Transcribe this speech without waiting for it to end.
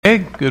Hey,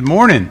 good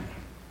morning.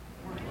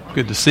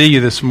 Good to see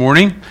you this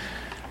morning.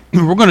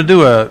 We're going to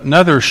do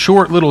another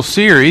short little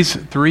series,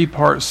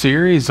 three-part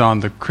series on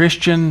the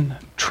Christian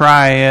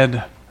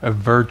triad of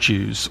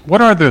virtues. What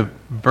are the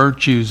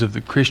virtues of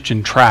the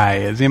Christian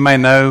triad?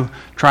 Anybody know?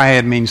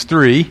 Triad means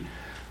three.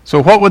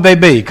 So what would they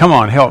be? Come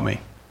on, help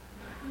me.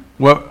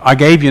 Well, I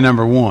gave you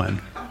number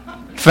one.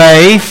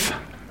 Faith,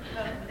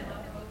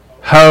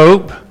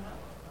 hope,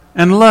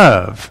 and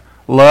love.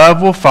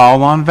 Love will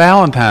fall on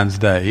Valentine's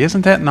Day.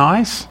 Isn't that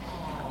nice?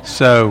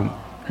 So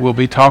we'll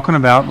be talking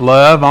about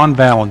love on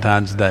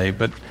Valentine's Day.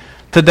 But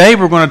today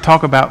we're going to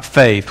talk about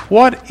faith.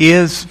 What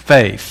is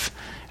faith?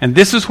 And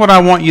this is what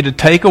I want you to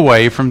take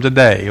away from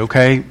today,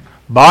 okay?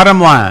 Bottom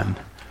line,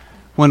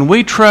 when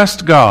we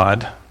trust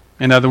God,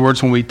 in other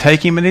words, when we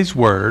take Him at His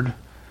Word,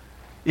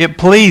 it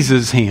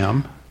pleases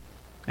Him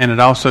and it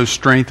also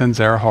strengthens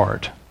our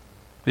heart.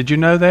 Did you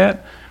know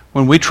that?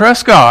 When we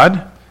trust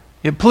God,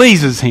 it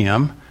pleases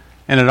Him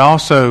and it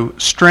also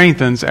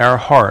strengthens our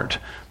heart.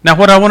 Now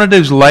what I want to do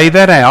is lay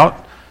that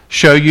out,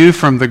 show you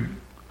from the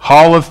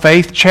Hall of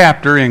Faith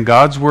chapter in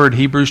God's Word,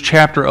 Hebrews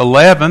chapter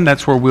 11.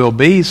 That's where we'll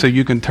be, so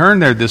you can turn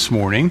there this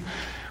morning.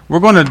 We're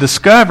going to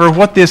discover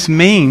what this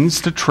means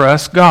to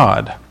trust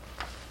God.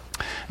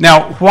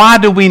 Now, why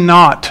do we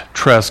not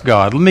trust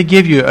God? Let me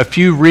give you a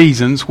few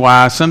reasons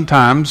why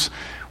sometimes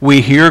we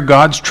hear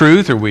God's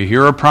truth or we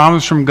hear a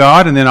promise from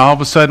God and then all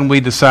of a sudden we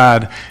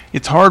decide,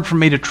 it's hard for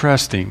me to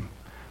trust Him.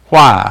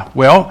 Why?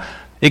 Well,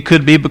 it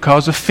could be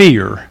because of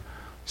fear.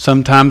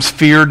 Sometimes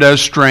fear does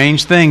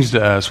strange things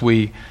to us.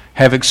 We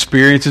have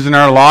experiences in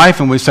our life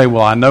and we say,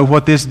 well, I know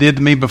what this did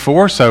to me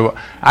before, so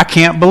I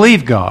can't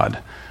believe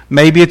God.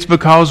 Maybe it's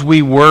because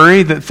we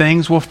worry that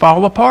things will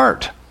fall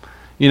apart.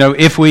 You know,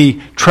 if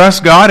we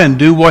trust God and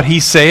do what He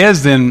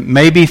says, then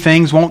maybe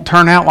things won't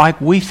turn out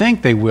like we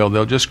think they will.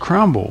 They'll just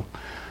crumble.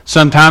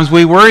 Sometimes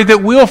we worry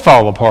that we'll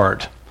fall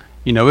apart.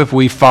 You know, if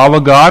we follow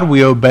God,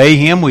 we obey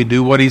Him, we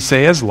do what He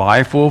says,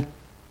 life will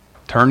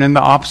turn in the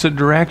opposite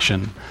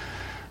direction.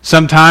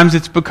 Sometimes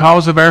it's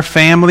because of our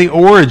family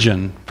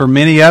origin. For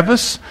many of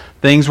us,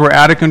 things were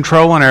out of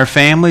control in our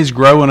families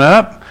growing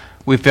up.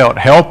 We felt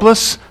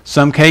helpless.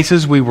 Some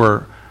cases we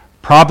were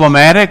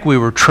problematic, we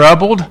were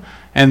troubled,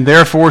 and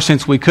therefore,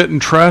 since we couldn't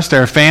trust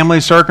our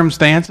family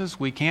circumstances,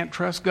 we can't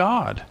trust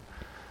God.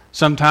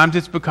 Sometimes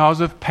it's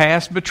because of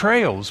past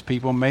betrayals.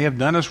 People may have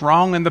done us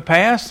wrong in the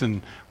past,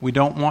 and we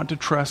don't want to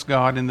trust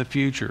God in the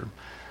future.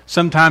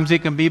 Sometimes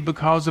it can be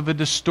because of a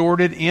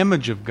distorted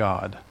image of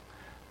God.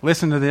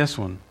 Listen to this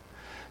one.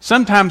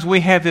 Sometimes we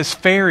have this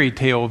fairy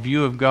tale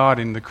view of God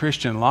in the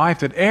Christian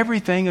life that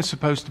everything is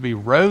supposed to be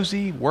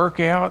rosy,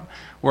 work out.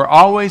 We're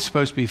always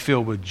supposed to be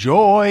filled with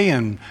joy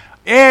and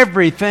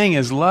everything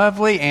is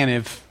lovely. And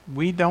if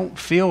we don't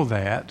feel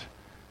that,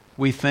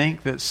 we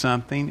think that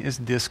something is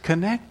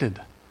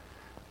disconnected.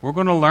 We're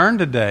going to learn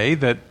today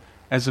that,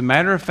 as a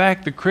matter of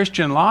fact, the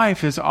Christian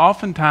life is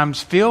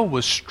oftentimes filled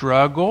with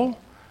struggle,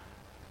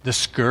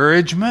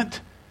 discouragement,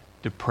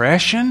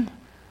 depression,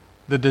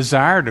 the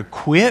desire to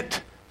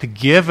quit, to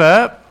give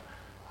up,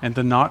 and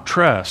to not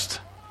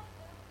trust.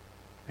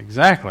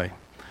 Exactly.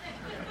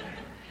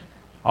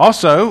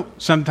 Also,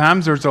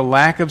 sometimes there's a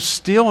lack of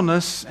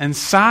stillness and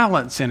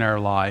silence in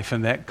our life,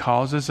 and that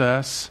causes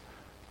us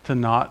to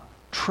not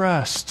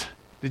trust.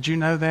 Did you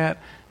know that?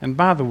 And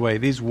by the way,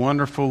 these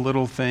wonderful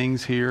little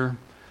things here,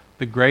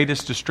 the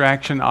greatest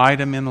distraction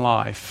item in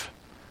life,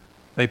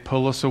 they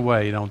pull us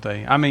away, don't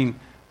they? I mean,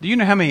 do you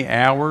know how many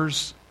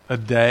hours a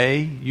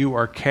day you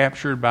are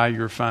captured by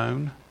your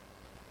phone?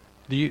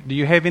 Do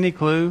you have any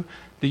clue?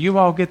 Do you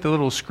all get the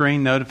little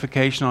screen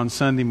notification on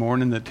Sunday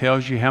morning that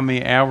tells you how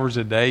many hours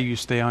a day you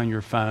stay on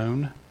your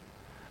phone?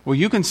 Well,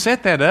 you can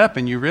set that up,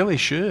 and you really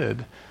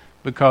should,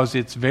 because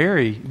it's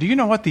very... Do you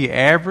know what the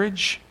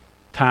average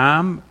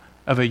time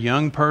of a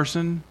young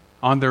person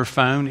on their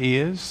phone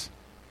is?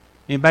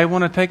 Anybody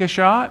want to take a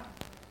shot?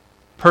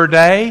 Per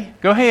day?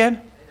 Go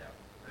ahead.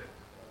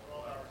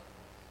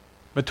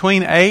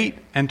 Between 8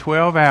 and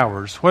 12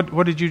 hours.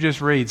 What did you just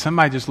read?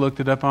 Somebody just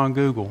looked it up on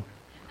Google.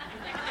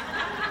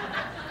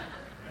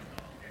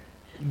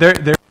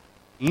 They're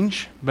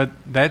range, but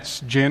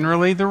that's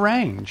generally the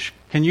range.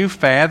 Can you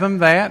fathom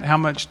that? How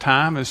much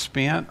time is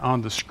spent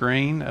on the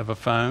screen of a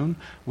phone?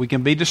 We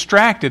can be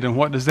distracted, and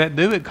what does that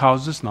do? It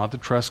causes us not to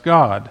trust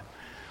God.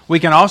 We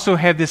can also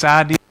have this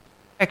idea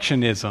of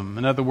perfectionism.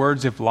 In other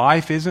words, if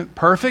life isn't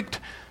perfect,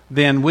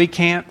 then we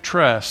can't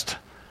trust.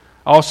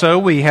 Also,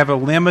 we have a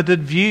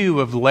limited view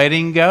of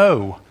letting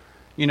go.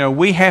 You know,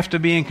 we have to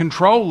be in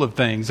control of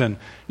things. And,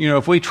 you know,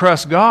 if we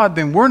trust God,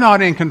 then we're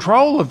not in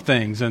control of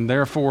things. And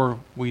therefore,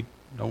 we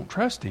don't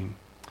trust Him.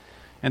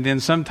 And then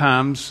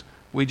sometimes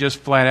we just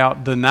flat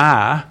out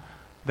deny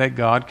that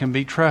God can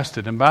be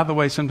trusted. And by the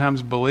way,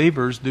 sometimes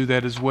believers do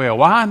that as well.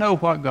 Well, I know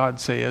what God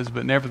says,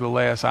 but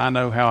nevertheless, I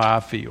know how I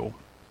feel.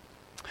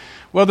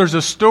 Well, there's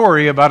a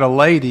story about a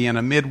lady in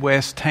a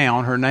Midwest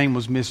town. Her name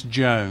was Miss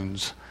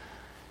Jones.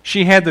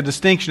 She had the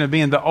distinction of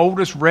being the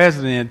oldest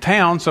resident in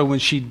town, so when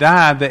she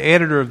died, the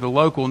editor of the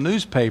local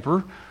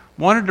newspaper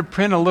wanted to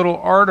print a little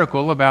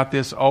article about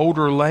this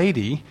older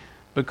lady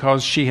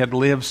because she had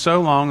lived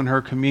so long in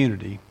her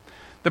community.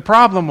 The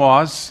problem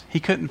was he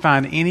couldn't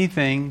find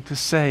anything to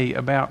say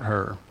about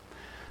her.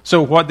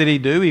 So what did he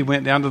do? He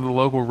went down to the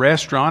local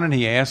restaurant and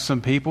he asked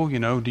some people,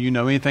 do you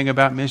know anything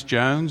about Miss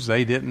Jones?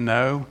 They didn't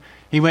know.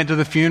 He went to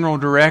the funeral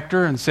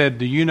director and said,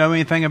 do you know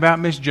anything about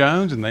Miss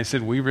Jones? And they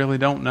said, we really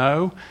don't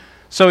know.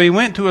 So he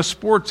went to a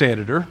sports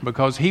editor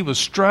because he was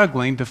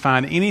struggling to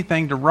find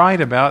anything to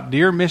write about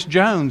dear Miss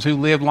Jones, who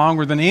lived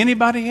longer than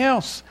anybody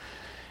else.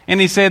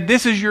 And he said,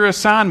 this is your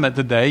assignment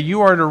today.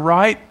 You are to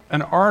write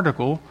an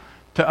article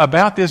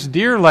about this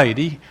dear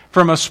lady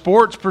from a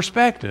sports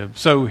perspective.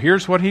 So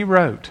here's what he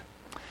wrote.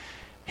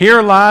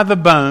 Here lie the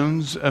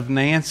bones of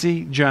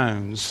Nancy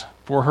Jones,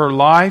 for her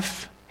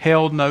life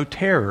held no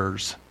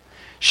terrors.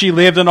 She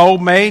lived an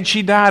old maid,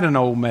 she died an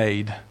old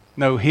maid.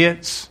 No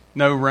hits,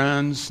 no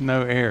runs,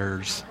 no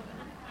errors.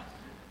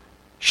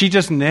 She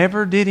just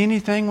never did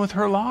anything with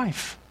her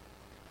life.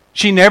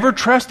 She never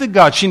trusted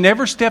God. She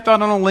never stepped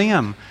out on a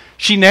limb.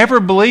 She never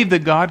believed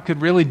that God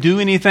could really do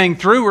anything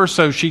through her,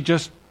 so she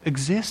just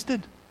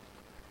existed.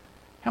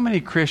 How many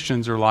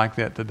Christians are like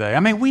that today? I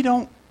mean, we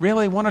don't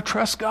really want to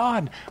trust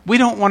God. We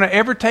don't want to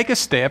ever take a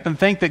step and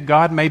think that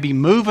God may be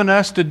moving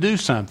us to do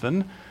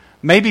something,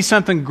 maybe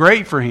something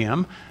great for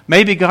Him.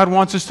 Maybe God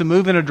wants us to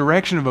move in a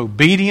direction of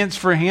obedience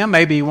for Him.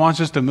 Maybe He wants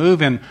us to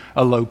move in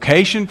a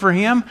location for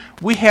Him.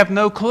 We have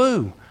no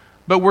clue.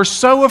 But we're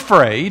so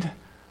afraid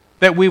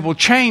that we will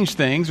change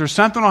things or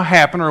something will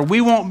happen or we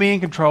won't be in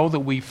control that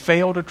we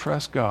fail to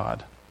trust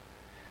God.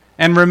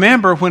 And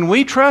remember, when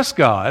we trust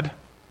God,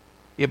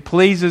 it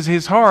pleases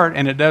His heart,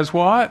 and it does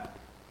what?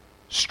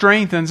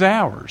 Strengthens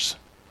ours.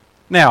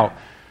 Now,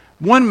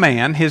 one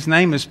man, his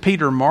name is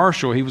Peter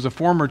Marshall. He was a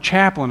former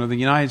chaplain of the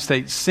United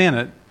States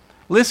Senate.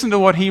 Listen to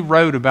what he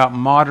wrote about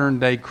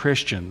modern-day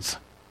Christians.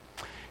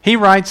 He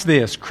writes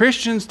this: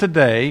 Christians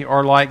today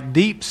are like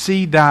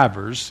deep-sea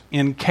divers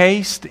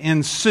encased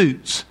in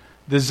suits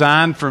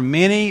designed for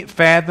many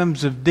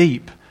fathoms of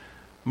deep,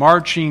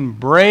 marching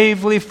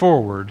bravely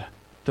forward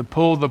to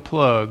pull the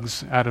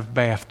plugs out of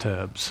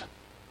bathtubs.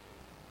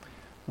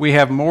 We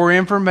have more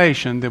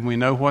information than we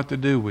know what to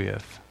do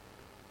with,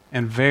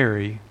 and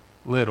very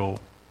little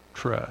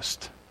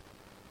trust.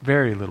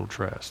 Very little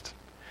trust.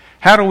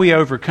 How do we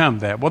overcome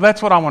that? Well,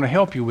 that's what I want to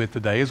help you with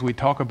today as we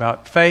talk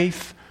about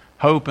faith,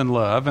 hope, and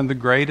love. And the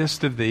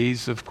greatest of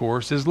these, of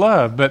course, is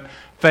love. But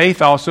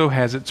faith also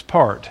has its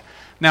part.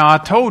 Now, I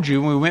told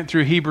you when we went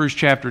through Hebrews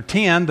chapter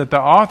 10 that the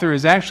author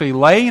is actually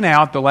laying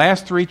out the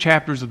last 3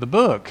 chapters of the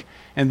book.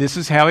 And this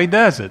is how he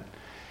does it.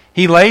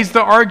 He lays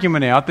the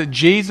argument out that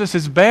Jesus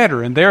is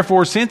better. And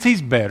therefore, since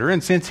He's better,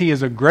 and since He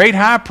is a great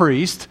high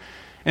priest,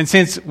 and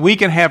since we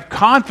can have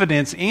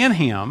confidence in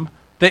Him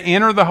to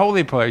enter the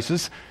holy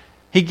places,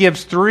 He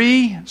gives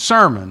 3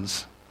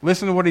 sermons.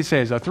 Listen to what he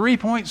says, a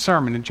 3-point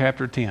sermon in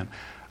chapter 10.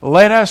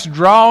 Let us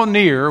draw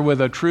near with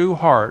a true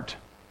heart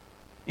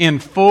in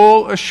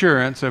full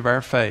assurance of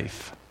our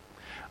faith.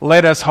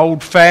 Let us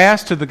hold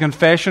fast to the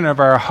confession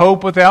of our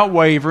hope without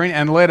wavering,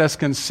 and let us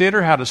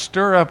consider how to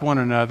stir up one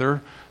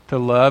another to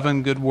love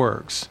and good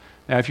works.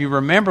 Now, if you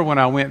remember when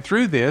I went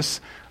through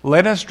this,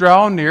 let us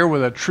draw near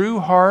with a true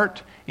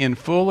heart in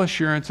full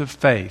assurance of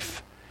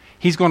faith.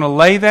 He's going to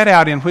lay that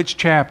out in which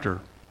chapter?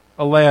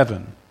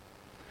 11.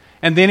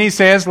 And then he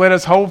says, let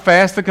us hold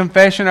fast the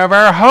confession of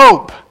our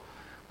hope.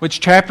 Which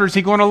chapter is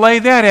he going to lay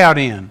that out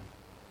in?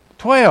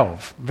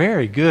 12.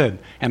 Very good.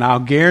 And I'll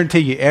guarantee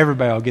you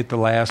everybody will get the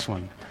last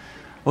one.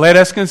 Let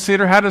us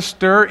consider how to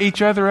stir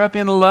each other up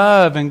in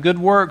love and good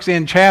works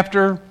in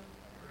chapter.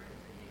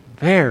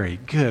 Very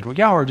good. Well,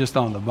 y'all are just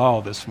on the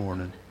ball this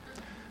morning.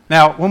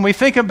 Now, when we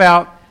think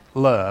about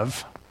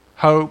love,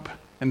 hope,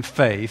 and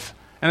faith,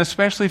 and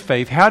especially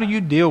faith, how do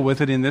you deal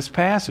with it in this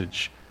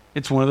passage?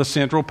 It's one of the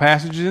central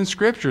passages in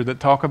Scripture that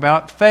talk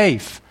about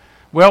faith.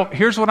 Well,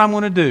 here's what I'm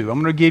going to do.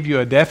 I'm going to give you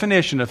a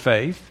definition of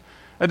faith,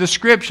 a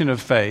description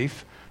of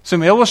faith,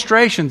 some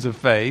illustrations of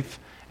faith,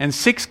 and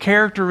 6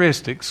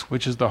 characteristics,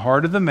 which is the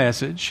heart of the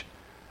message,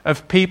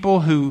 of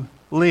people who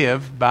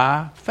live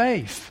by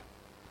faith.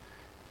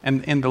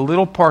 And in the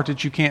little part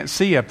that you can't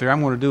see up there,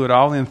 I'm going to do it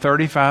all in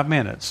 35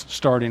 minutes,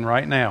 starting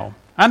right now.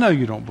 I know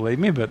you don't believe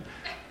me, but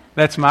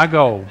that's my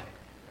goal.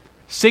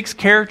 6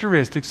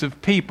 characteristics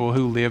of people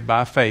who live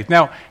by faith.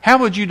 Now, how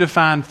would you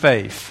define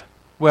faith?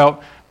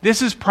 Well,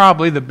 this is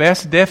probably the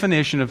best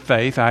definition of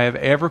faith I have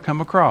ever come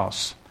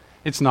across.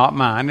 It's not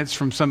mine, it's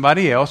from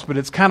somebody else, but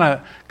it's kind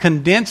of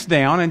condensed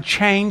down and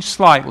changed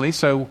slightly,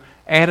 so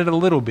added a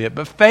little bit.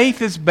 But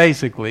faith is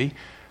basically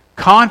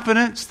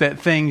confidence that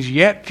things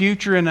yet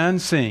future and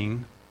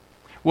unseen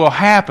will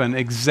happen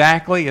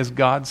exactly as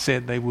God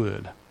said they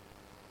would.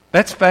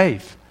 That's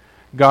faith.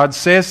 God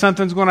says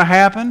something's going to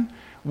happen.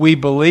 We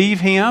believe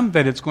Him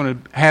that it's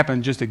going to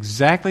happen just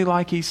exactly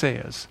like He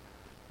says.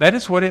 That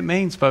is what it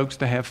means, folks,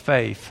 to have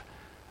faith.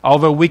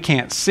 Although we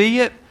can't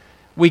see it,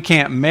 we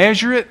can't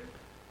measure it,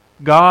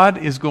 God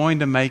is going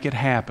to make it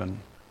happen.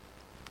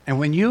 And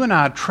when you and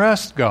I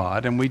trust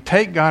God and we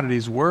take God at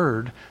His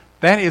word,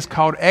 that is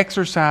called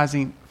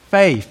exercising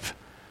faith,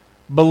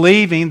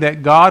 believing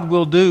that God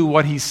will do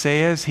what He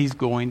says He's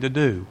going to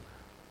do.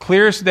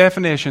 Clearest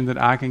definition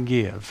that I can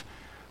give.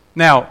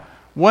 Now,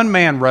 one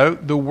man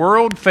wrote, "The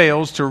world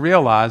fails to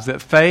realize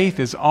that faith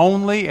is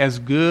only as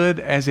good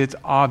as its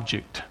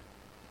object."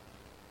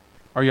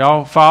 Are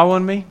y'all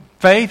following me?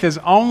 Faith is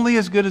only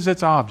as good as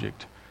its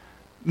object.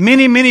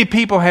 Many, many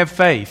people have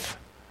faith.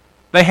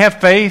 They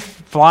have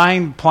faith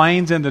flying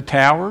planes into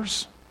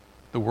towers.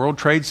 The World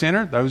Trade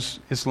Center, those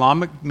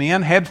Islamic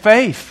men had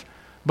faith,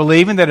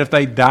 believing that if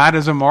they died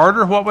as a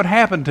martyr, what would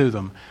happen to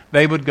them?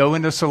 They would go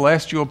into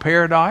celestial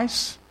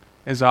paradise,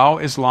 as all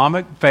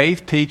Islamic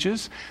faith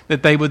teaches,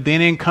 that they would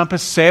then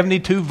encompass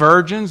 72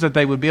 virgins that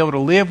they would be able to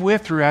live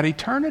with throughout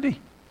eternity.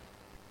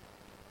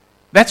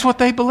 That's what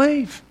they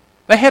believe.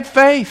 They had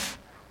faith.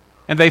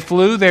 And they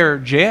flew their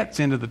jets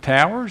into the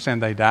towers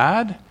and they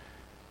died.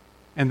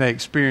 And they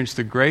experienced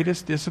the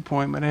greatest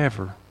disappointment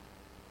ever,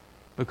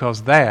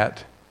 because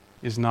that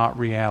is not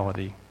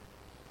reality.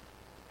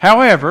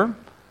 However,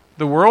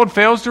 the world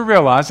fails to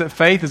realize that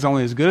faith is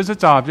only as good as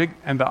its object,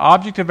 and the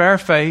object of our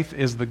faith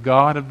is the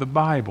God of the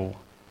Bible,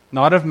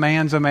 not of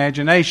man's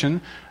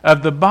imagination,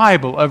 of the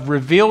Bible, of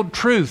revealed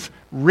truth,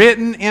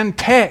 written in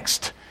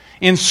text,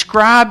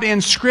 inscribed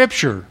in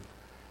Scripture,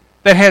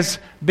 that has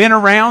been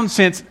around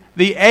since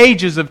the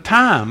ages of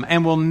time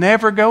and will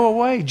never go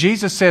away.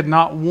 Jesus said,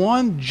 "Not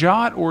one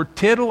jot or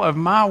tittle of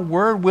my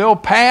word will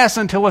pass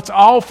until it's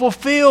all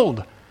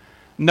fulfilled."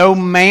 No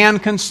man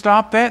can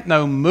stop that.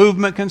 No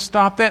movement can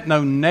stop that.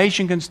 No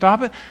nation can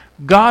stop it.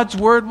 God's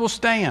word will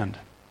stand.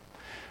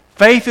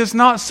 Faith is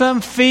not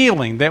some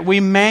feeling that we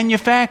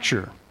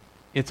manufacture.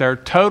 It's our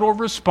total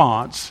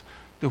response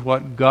to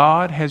what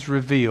God has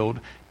revealed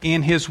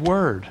in His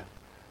word.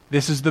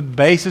 This is the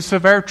basis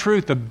of our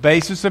truth, the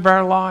basis of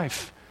our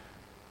life.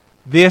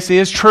 This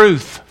is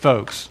truth,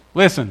 folks.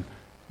 Listen,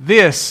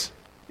 this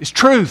is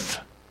truth.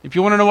 If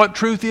you want to know what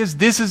truth is,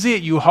 this is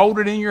it. You hold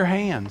it in your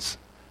hands.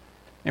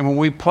 And when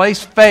we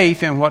place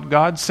faith in what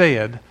God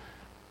said,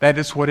 that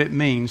is what it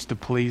means to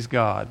please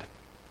God.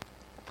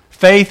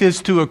 Faith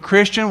is to a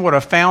Christian what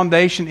a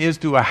foundation is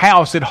to a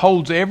house. It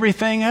holds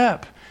everything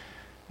up.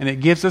 And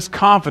it gives us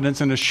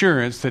confidence and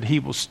assurance that He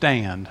will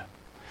stand.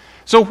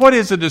 So what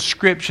is a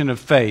description of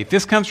faith?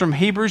 This comes from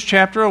Hebrews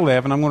chapter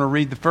 11. I'm going to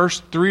read the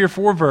first 3 or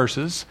 4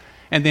 verses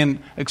and then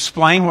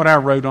explain what I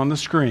wrote on the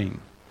screen.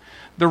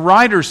 The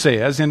writer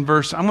says in I'm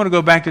going to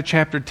go back to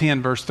chapter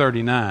 10, verse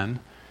 39.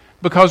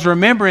 Because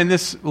remember, in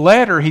this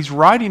letter, he's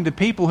writing to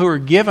people who are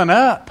given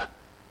up.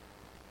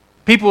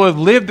 People who have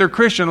lived their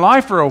Christian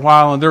life for a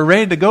while and they're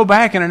ready to go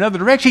back in another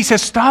direction. He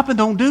says, stop and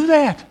don't do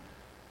that.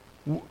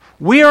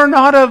 We are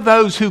not of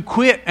those who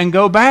quit and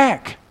go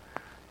back.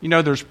 You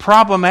know, there's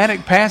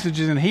problematic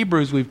passages in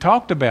Hebrews we've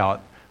talked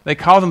about. They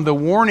call them the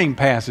warning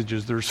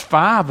passages. There's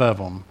 5 of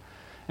them.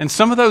 And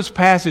some of those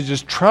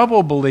passages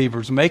trouble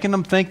believers, making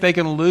them think they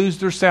can lose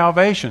their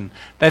salvation.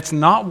 That's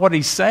not what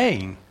he's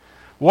saying.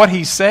 What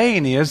he's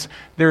saying is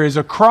there is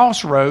a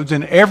crossroads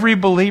in every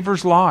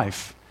believer's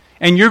life.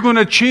 And you're going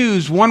to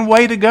choose one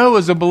way to go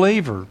as a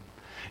believer.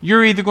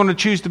 You're either going to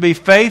choose to be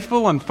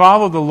faithful and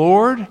follow the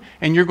Lord,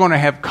 and you're going to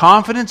have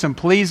confidence and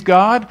please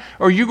God,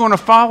 or you're going to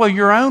follow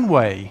your own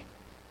way.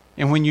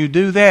 And when you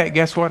do that,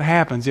 guess what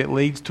happens? It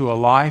leads to a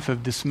life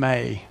of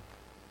dismay.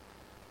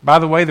 By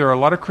the way, there are a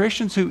lot of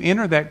Christians who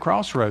enter that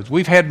crossroads.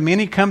 We've had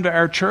many come to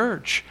our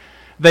church.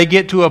 They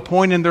get to a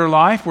point in their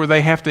life where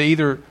they have to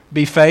either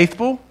be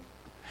faithful,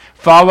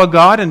 follow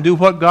God and do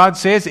what God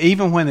says,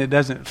 even when it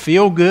doesn't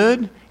feel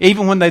good,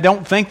 even when they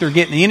don't think they're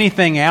getting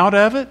anything out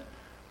of it,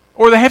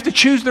 or they have to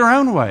choose their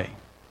own way.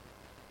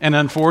 And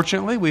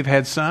unfortunately, we've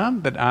had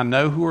some that I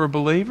know who are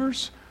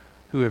believers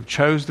who have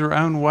chose their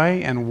own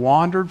way and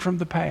wandered from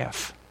the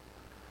path.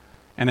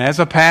 And as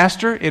a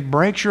pastor, it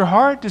breaks your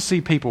heart to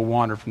see people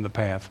wander from the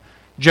path.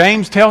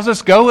 James tells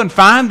us, go and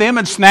find them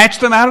and snatch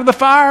them out of the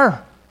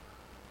fire.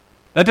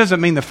 That doesn't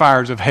mean the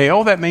fires of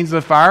hell. That means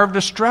the fire of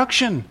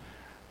destruction.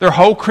 Their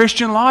whole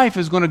Christian life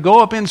is going to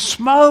go up in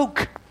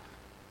smoke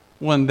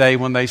one day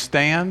when they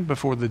stand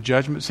before the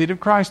judgment seat of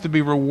Christ to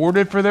be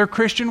rewarded for their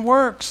Christian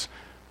works.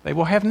 They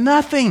will have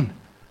nothing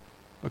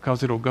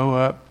because it'll go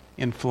up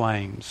in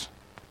flames.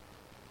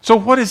 So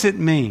what does it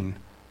mean?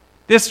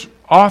 This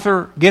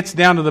author gets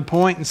down to the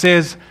point and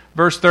says,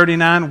 verse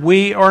 39,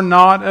 we are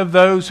not of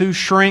those who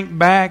shrink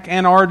back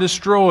and are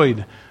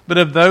destroyed, but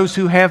of those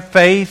who have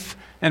faith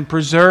and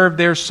preserve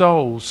their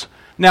souls.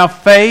 Now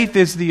faith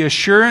is the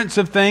assurance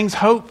of things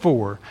hoped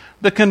for,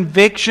 the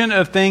conviction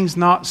of things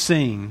not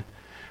seen.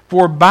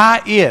 For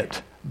by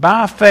it,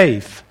 by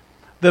faith,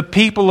 the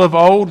people of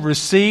old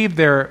received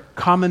their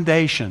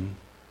commendation.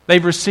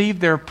 They've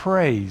received their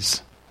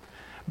praise.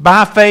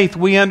 By faith,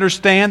 we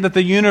understand that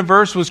the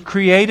universe was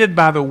created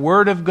by the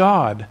Word of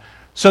God,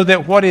 so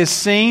that what is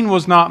seen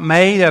was not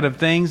made out of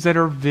things that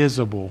are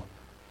visible.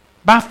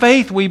 By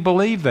faith, we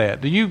believe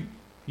that. Do you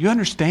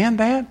understand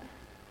that?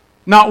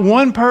 Not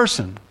one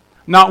person,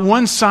 not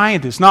one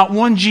scientist, not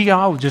one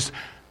geologist,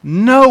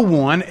 no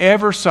one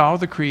ever saw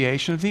the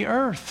creation of the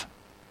earth.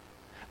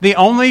 The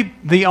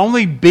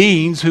only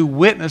beings who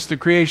witnessed the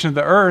creation of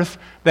the earth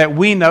that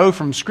we know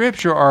from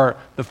Scripture are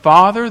the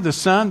Father, the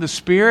Son, the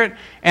Spirit,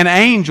 and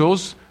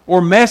angels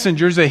or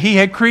messengers that He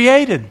had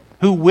created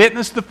who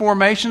witnessed the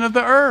formation of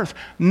the earth.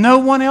 No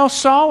one else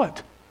saw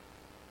it.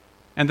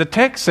 And the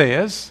text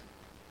says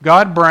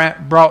God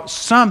brought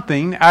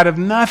something out of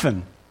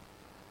nothing.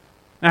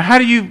 Now, how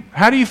do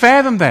you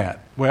fathom that?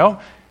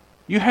 Well,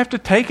 you have to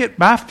take it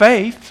by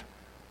faith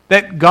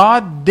that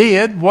God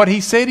did what He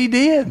said He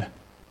did.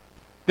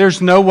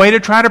 There's no way to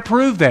try to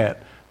prove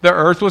that. The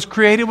earth was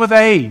created with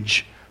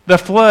age. The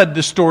flood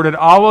distorted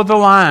all of the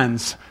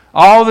lines,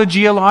 all the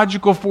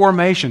geological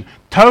formation.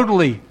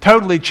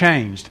 Totally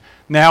changed.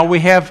 Now we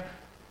have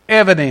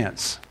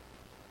evidence.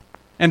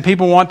 And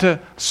people want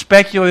to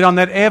speculate on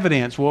that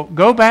evidence. Well,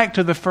 go back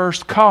to the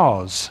first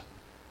cause.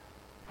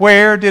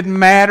 Where did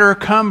matter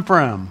come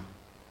from?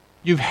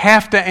 You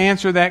have to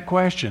answer that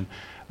question.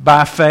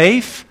 By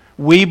faith,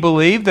 we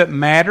believe that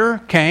matter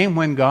came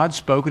when God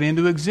spoke it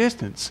into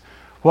existence.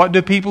 What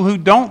do people who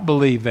don't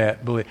believe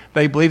that believe?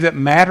 They believe that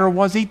matter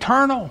was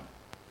eternal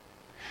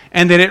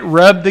and that it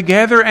rubbed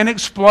together and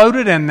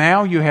exploded, and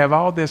now you have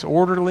all this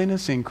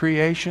orderliness in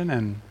creation,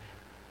 and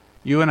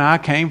you and I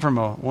came from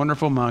a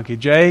wonderful monkey.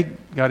 Jay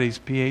got his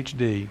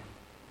PhD.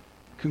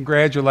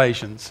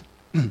 Congratulations.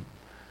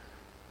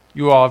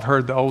 You all have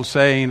heard the old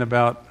saying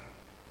about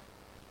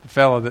the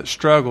fellow that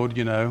struggled,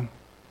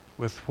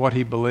 with what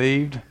he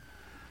believed.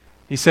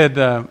 He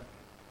said,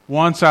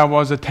 once I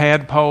was a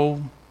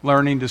tadpole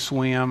learning to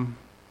swim.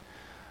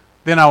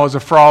 Then I was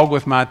a frog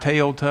with my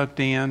tail tucked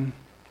in.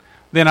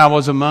 Then I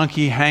was a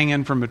monkey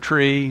hanging from a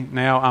tree.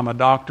 Now I'm a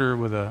doctor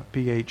with a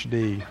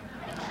PhD.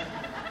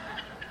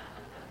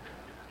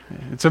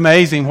 It's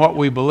amazing what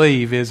we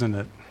believe, isn't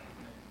it?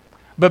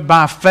 But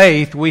by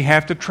faith, we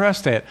have to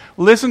trust that.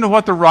 Listen to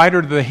what the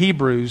writer to the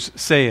Hebrews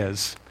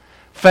says.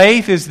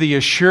 Faith is the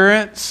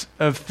assurance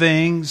of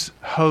things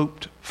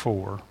hoped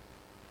for.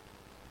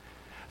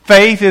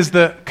 Faith is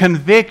the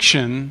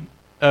conviction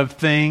of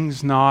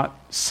things not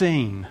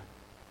seen.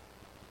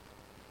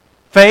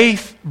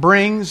 Faith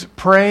brings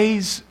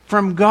praise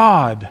from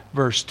God,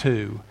 verse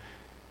 2.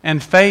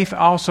 And faith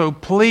also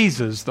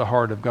pleases the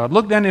heart of God.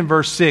 Look down in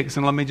verse 6,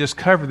 and let me just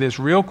cover this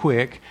real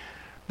quick.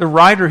 The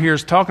writer here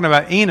is talking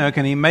about Enoch,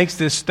 and he makes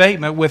this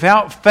statement,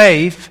 without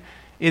faith,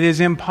 it is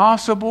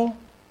impossible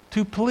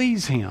to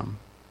please Him.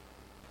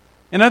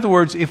 In other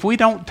words, if we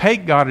don't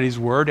take God at His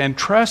word and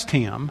trust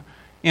Him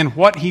in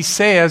what He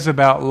says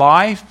about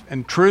life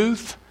and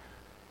truth,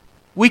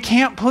 we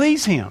can't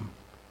please Him.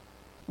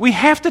 We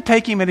have to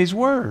take Him at His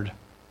word.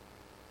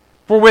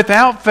 For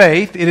without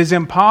faith, it is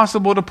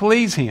impossible to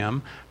please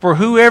Him. For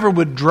whoever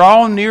would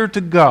draw near to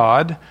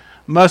God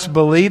must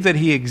believe that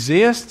He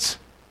exists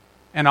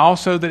and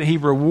also that He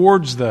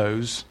rewards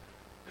those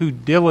who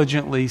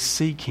diligently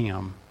seek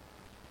Him.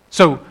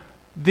 So,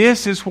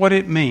 this is what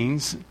it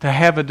means to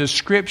have a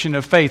description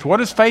of faith. What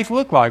does faith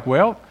look like?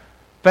 Well,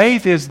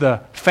 faith is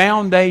the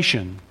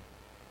foundation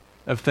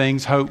of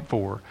things hoped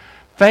for.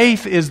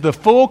 Faith is the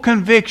full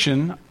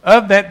conviction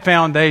of that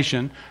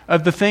foundation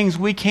of the things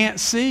we can't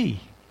see.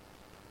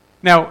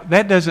 Now,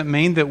 that doesn't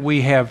mean that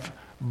we have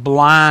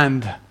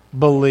blind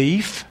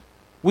belief.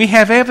 We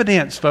have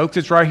evidence, folks.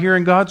 It's right here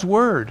in God's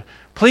Word.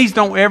 Please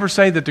don't ever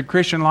say that the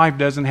Christian life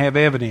doesn't have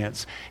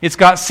evidence. It's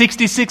got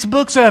 66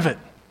 books of it.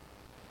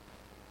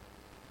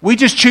 We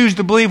just choose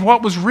to believe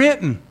what was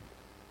written.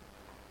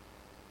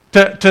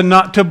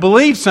 To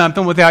believe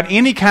something without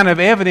any kind of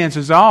evidence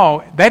at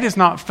all, that is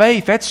not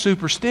faith, that's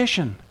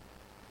superstition.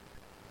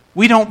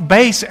 We don't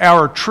base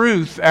our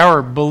truth,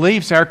 our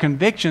beliefs, our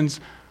convictions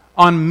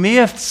on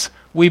myths.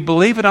 We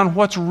believe it on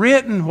what's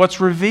written, what's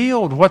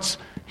revealed, what's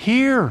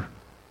here.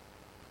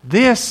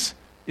 This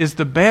is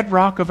the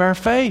bedrock of our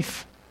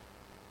faith.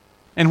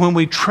 And when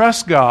we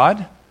trust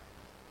God,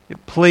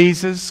 it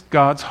pleases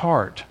God's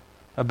heart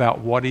about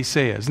what He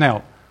says.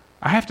 Now,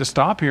 I have to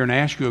stop here and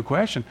ask you a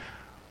question.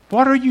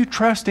 What are you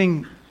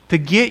trusting to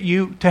get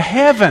you to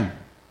heaven?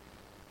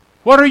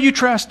 What are you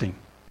trusting?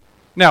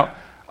 Now,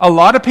 a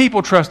lot of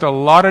people trust a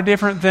lot of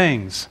different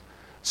things.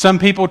 Some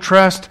people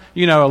trust,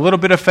 a little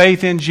bit of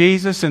faith in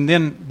Jesus and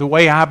then the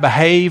way I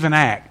behave and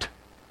act,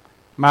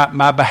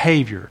 my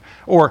behavior,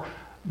 or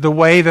the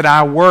way that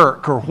I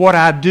work, or what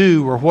I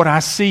do, or what I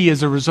see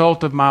as a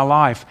result of my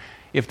life.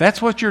 If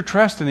that's what you're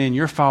trusting in,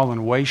 you're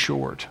falling way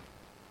short.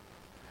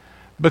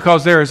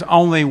 Because there is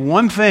only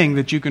one thing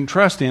that you can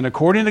trust in,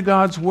 according to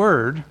God's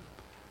Word,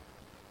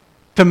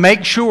 to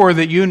make sure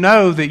that you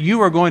know that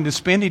you are going to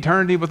spend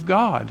eternity with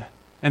God.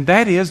 And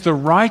that is the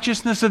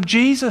righteousness of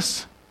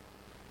Jesus.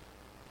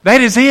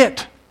 That is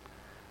it.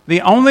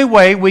 The only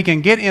way we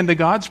can get into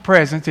God's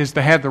presence is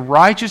to have the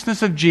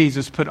righteousness of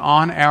Jesus put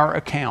on our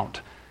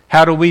account.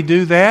 How do we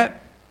do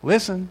that?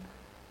 Listen,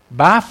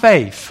 by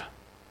faith.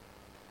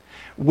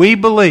 We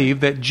believe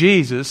that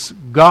Jesus,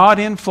 God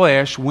in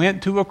flesh,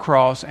 went to a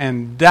cross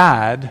and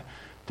died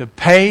to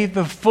pay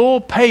the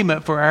full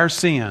payment for our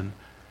sin,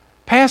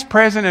 past,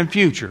 present, and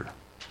future.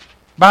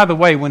 By the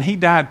way, when he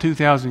died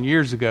 2,000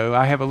 years ago,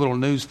 I have a little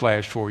news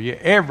flash for you.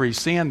 Every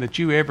sin that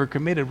you ever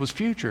committed was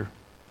future.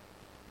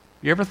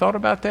 You ever thought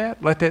about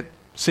that? Let that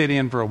sit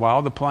in for a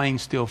while. The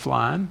plane's still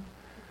flying.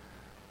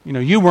 You know,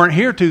 you weren't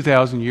here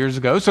 2,000 years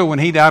ago, so when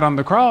he died on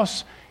the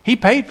cross, he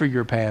paid for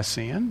your past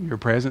sin, your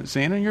present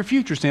sin, and your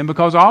future sin,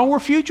 because all were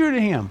future to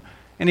him.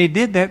 And he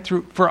did that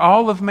for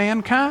all of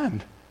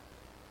mankind.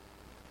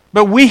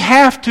 But we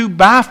have to,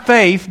 by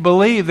faith,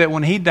 believe that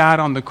when he died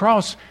on the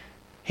cross,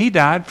 he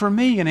died for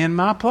me and in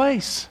my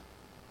place.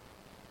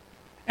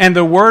 And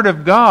the Word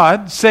of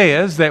God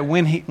says that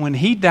when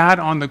he died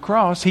on the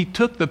cross, he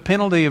took the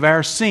penalty of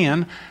our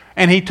sin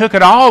and he took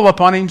it all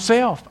upon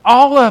himself.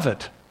 All of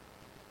it.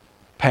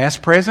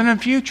 Past, present,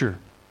 and future.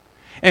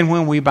 And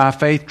when we by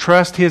faith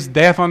trust his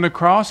death on the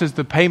cross as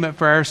the payment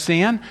for our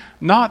sin,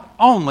 not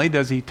only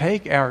does he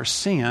take our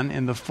sin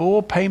in the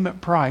full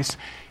payment price,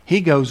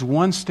 he goes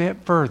one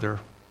step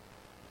further.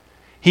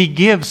 He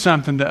gives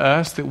something to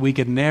us that we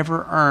could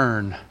never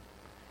earn.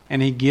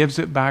 And he gives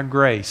it by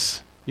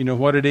grace. You know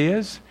what it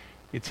is?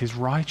 It's his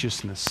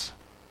righteousness.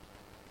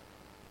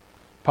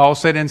 Paul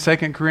said in 2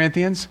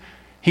 Corinthians,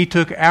 he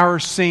took our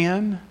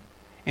sin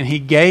and he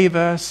gave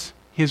us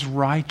his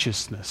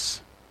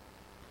righteousness.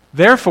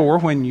 Therefore,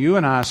 when you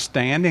and I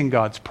stand in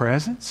God's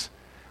presence,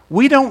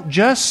 we don't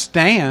just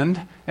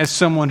stand as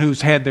someone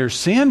who's had their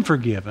sin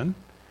forgiven.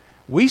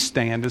 We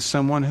stand as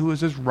someone who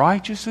is as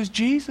righteous as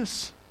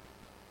Jesus.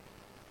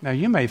 Now,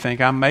 you may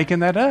think I'm making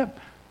that up.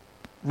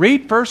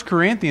 Read 1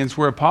 Corinthians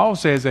where Paul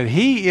says that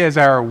he is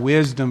our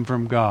wisdom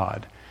from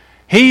God.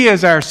 He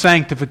is our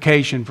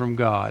sanctification from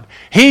God.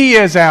 He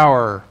is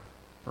our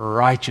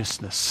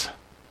righteousness.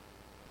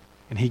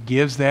 And he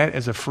gives that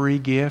as a free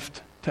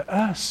gift to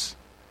us.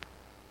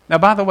 Now,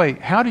 by the way,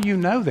 how do you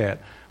know that?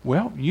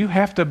 Well, you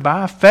have to,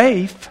 by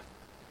faith,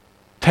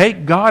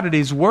 take God at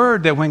his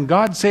word that when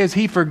God says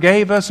he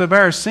forgave us of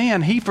our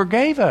sin, he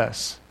forgave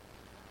us.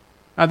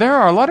 Now, there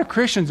are a lot of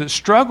Christians that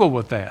struggle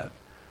with that.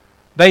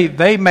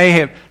 They may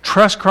have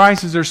trust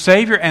Christ as their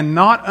Savior and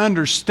not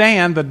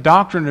understand the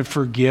doctrine of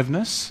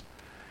forgiveness.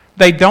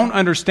 They don't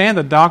understand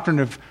the doctrine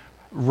of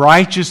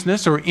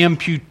righteousness or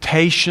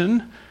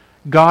imputation,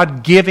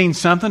 God giving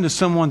something to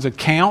someone's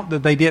account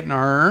that they didn't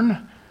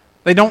earn.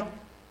 They don't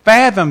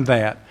fathom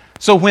that.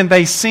 So when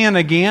they sin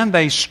again,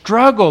 they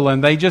struggle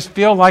and they just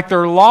feel like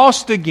they're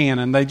lost again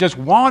and they just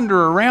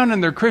wander around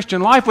in their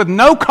Christian life with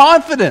no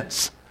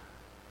confidence.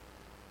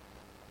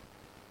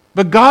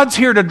 But God's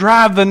here to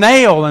drive the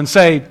nail and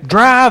say,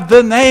 drive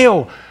the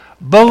nail.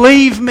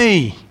 Believe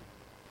me.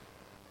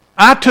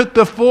 I took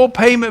the full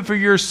payment for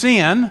your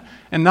sin,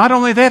 and not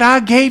only that, I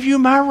gave you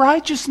my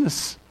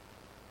righteousness.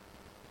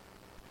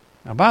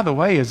 Now, by the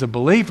way, as a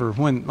believer,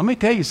 let me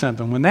tell you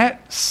something. When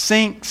that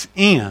sinks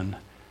in,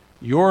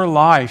 your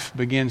life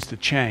begins to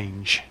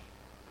change.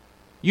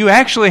 You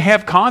actually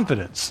have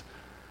confidence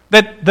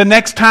that the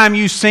next time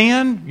you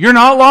sin, you're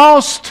not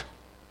lost.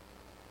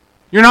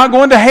 You're not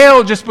going to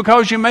hell just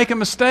because you make a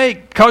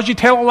mistake, because you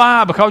tell a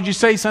lie, because you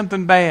say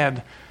something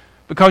bad,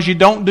 because you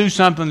don't do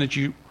something that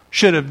you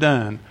should have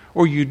done,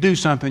 or you do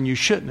something you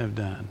shouldn't have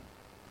done.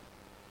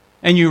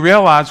 And you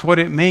realize what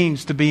it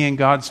means to be in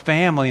God's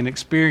family and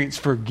experience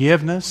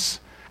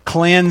forgiveness,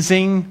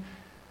 cleansing,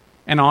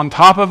 and on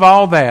top of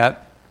all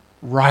that,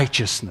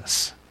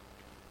 righteousness.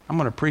 I'm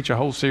going to preach a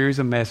whole series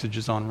of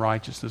messages on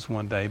righteousness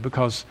one day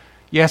because,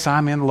 yes,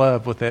 I'm in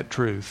love with that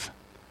truth.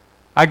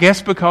 I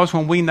guess because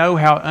when we know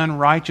how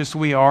unrighteous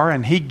we are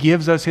and He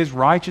gives us His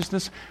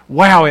righteousness,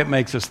 wow, it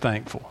makes us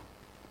thankful.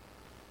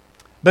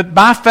 But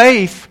by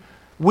faith,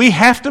 we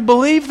have to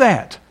believe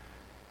that.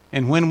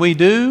 And when we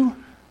do,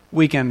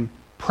 we can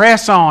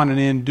press on and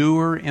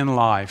endure in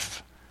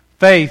life.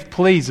 Faith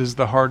pleases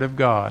the heart of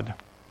God.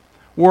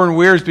 Warren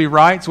Wiersbe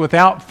writes,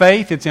 without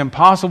faith, it's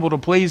impossible to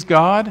please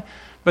God,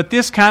 but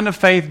this kind of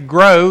faith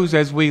grows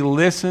as we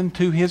listen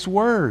to His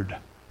Word.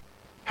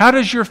 How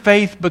does your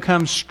faith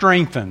become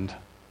strengthened?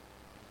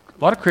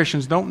 A lot of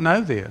Christians don't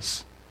know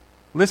this.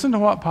 Listen to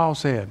what Paul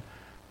said.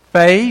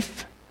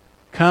 Faith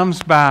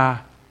comes by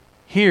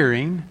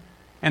hearing,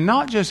 and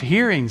not just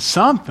hearing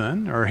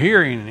something or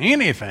hearing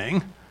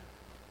anything,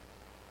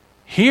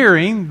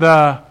 hearing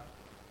the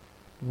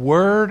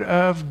Word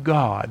of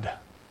God.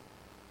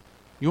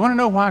 You want to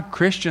know why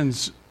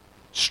Christians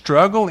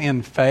struggle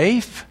in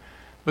faith?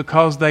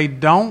 Because they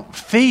don't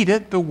feed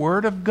it the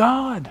Word of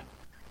God.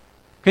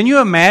 Can you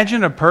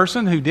imagine a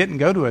person who didn't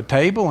go to a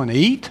table and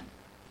eat?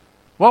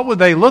 What would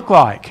they look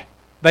like?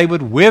 They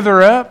would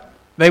wither up.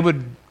 They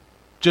would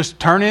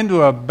just turn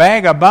into a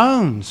bag of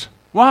bones.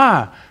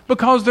 Why?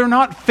 Because they're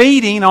not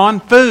feeding on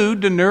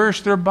food to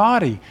nourish their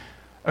body.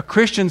 A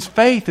Christian's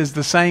faith is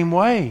the same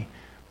way.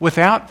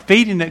 Without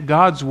feeding it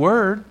God's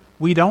Word,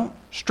 we don't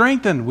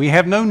strengthen. We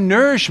have no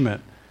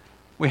nourishment.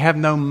 We have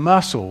no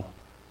muscle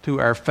to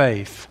our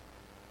faith.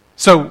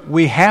 So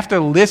we have to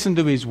listen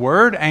to His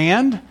Word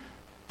and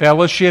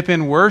fellowship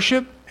in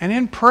worship and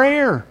in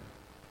prayer.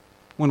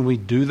 When we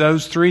do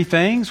those three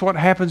things, what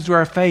happens to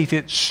our faith?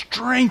 It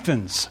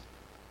strengthens.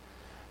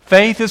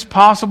 Faith is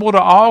possible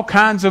to all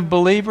kinds of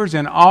believers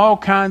in all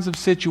kinds of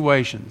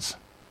situations.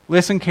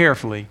 Listen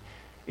carefully.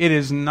 It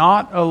is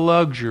not a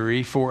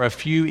luxury for a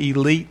few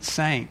elite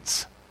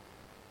saints.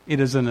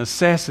 It is a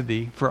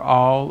necessity for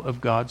all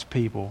of God's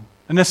people.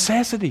 A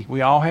necessity.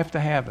 We all have to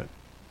have it.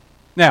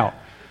 Now,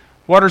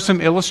 what are some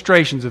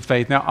illustrations of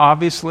faith? Now,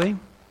 obviously,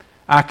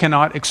 I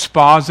cannot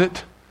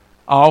exposit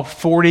all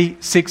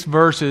 46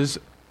 verses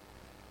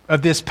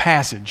of this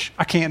passage.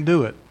 I can't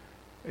do it.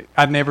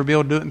 I'd never be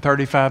able to do it in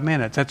 35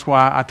 minutes. That's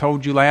why I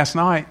told you last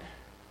night,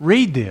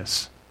 read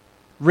this.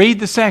 Read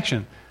the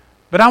section.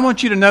 But I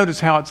want you to notice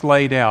how it's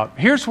laid out.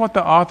 Here's what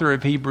the author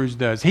of Hebrews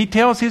does. He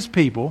tells his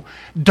people,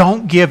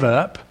 don't give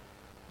up.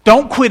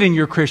 Don't quit in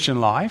your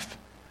Christian life.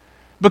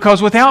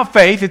 Because without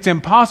faith, it's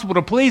impossible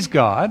to please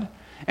God.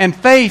 And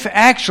faith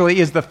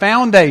actually is the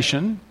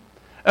foundation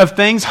of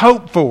things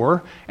hoped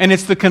for, and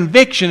it's the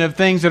conviction of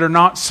things that are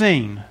not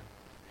seen.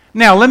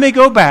 Now, let me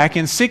go back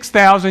in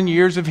 6,000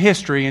 years of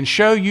history and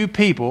show you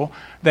people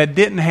that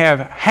didn't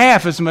have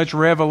half as much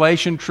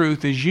revelation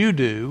truth as you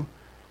do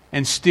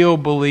and still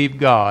believe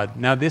God.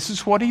 Now, this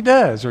is what he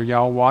does. Are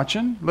y'all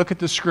watching? Look at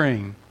the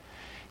screen.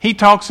 He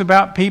talks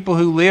about people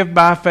who lived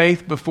by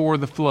faith before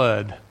the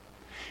flood.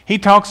 He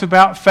talks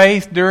about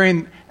faith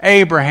during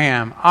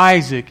Abraham,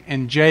 Isaac,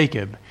 and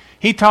Jacob.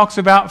 He talks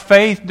about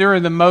faith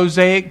during the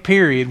Mosaic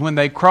period when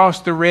they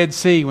crossed the Red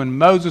Sea, when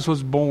Moses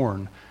was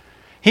born.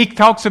 He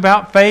talks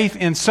about faith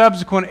in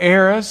subsequent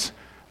eras,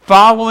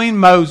 following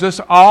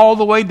Moses all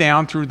the way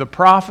down through the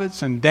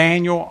prophets and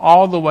Daniel,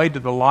 all the way to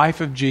the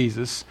life of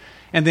Jesus.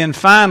 And then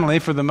finally,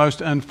 for the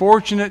most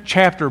unfortunate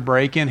chapter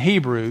break in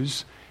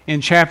Hebrews, in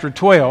chapter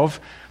 12,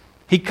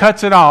 he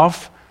cuts it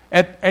off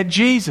at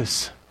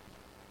Jesus.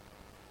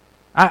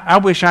 I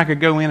wish I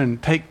could go in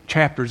and take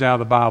chapters out of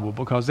the Bible,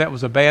 because that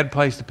was a bad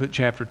place to put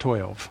chapter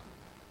 12.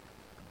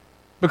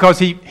 Because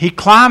he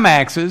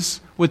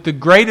climaxes with the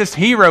greatest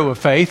hero of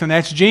faith, and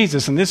that's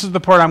Jesus. And this is the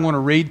part I'm going to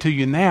read to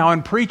you now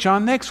and preach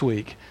on next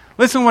week.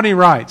 Listen what he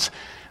writes.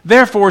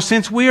 Therefore,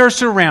 since we are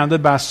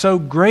surrounded by so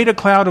great a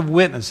cloud of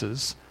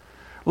witnesses,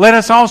 let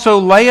us also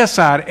lay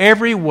aside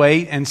every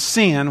weight and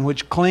sin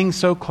which clings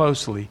so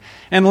closely,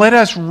 and let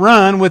us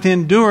run with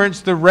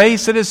endurance the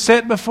race that is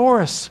set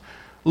before us,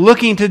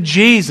 looking to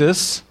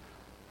Jesus,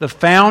 the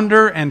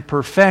founder and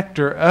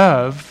perfecter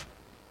of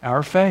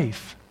our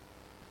faith.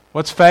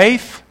 What's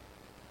faith?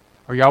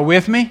 Are y'all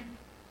with me?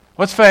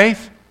 What's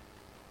faith?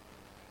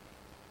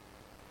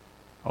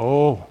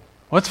 Oh,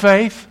 what's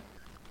faith?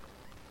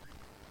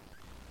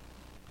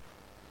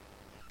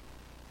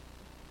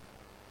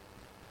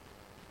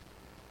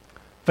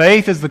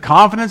 Faith is the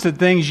confidence that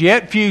things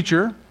yet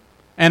future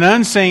and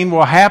unseen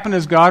will happen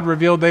as God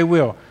revealed they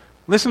will.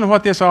 Listen to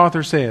what this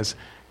author says.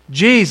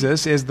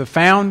 Jesus is the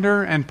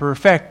founder and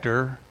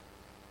perfecter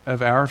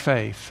of our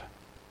faith.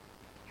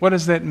 What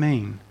does that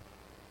mean?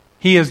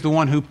 He is the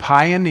one who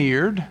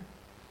pioneered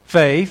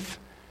faith,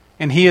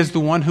 and He is the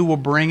one who will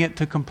bring it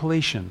to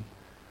completion.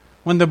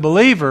 When the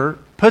believer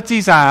puts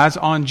his eyes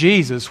on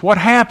Jesus, what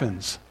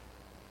happens?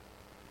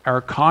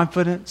 Our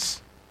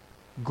confidence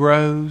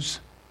grows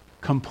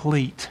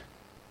complete.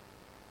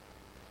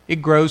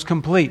 It grows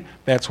complete.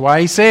 That's why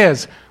he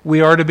says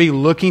we are to be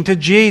looking to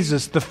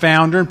Jesus, the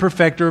founder and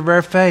perfecter of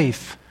our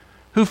faith,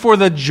 who for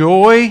the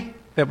joy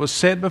that was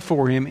set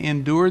before him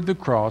endured the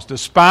cross,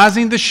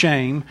 despising the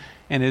shame,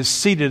 and is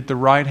seated at the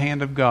right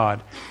hand of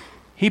God.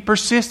 He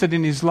persisted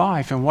in his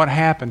life, and what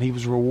happened? He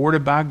was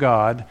rewarded by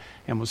God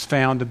and was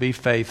found to be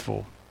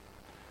faithful.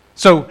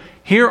 So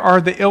here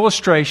are the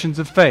illustrations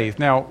of faith.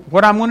 Now,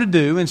 what I'm going to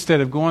do, instead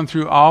of going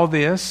through all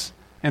this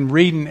and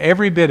reading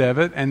every bit of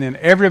it, and then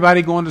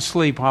everybody going to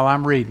sleep while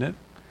I'm reading it,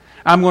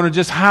 I'm going to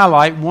just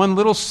highlight one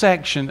little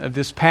section of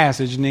this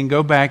passage and then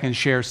go back and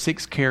share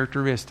 6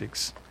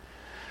 characteristics.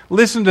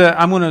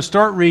 I'm going to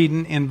start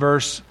reading in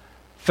verse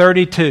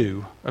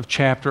 32 of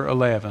chapter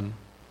 11.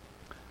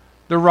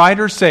 The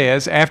writer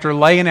says, after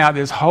laying out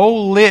this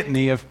whole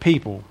litany of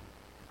people,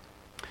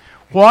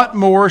 "What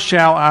more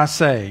shall I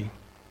say?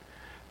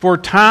 For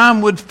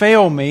time would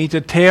fail me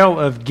to tell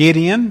of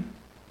Gideon."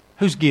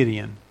 Who's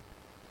Gideon?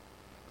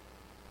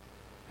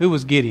 Who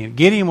was Gideon?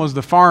 Gideon was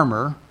the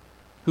farmer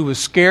who was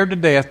scared to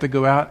death to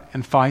go out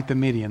and fight the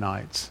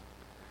Midianites.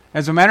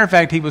 As a matter of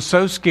fact, he was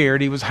so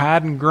scared he was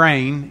hiding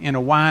grain in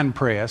a wine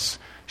press,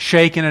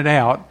 shaking it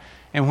out.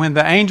 And when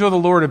the angel of the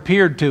Lord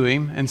appeared to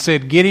him and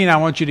said, "Gideon, I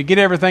want you to get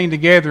everything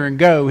together and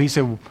go," he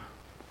said, "Well,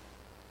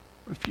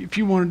 if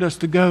you wanted us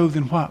to go,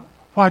 then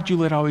why'd you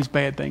let all these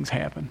bad things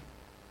happen?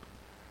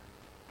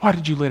 Why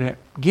did you let it happen?"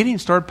 Gideon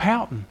started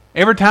pouting.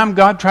 Every time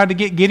God tried to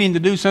get Gideon to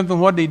do something,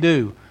 what did he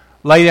do?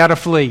 Laid out a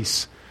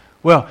fleece.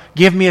 "Well,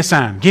 give me a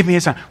sign. Give me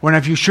a sign." "Well, are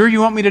you sure you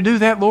want me to do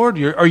that, Lord?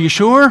 Are you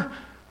sure?"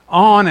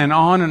 On and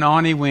on and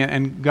on he went.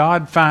 And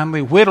God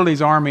finally whittled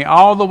his army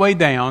all the way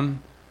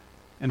down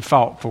and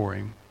fought for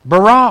him.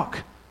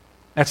 Barak.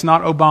 That's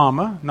not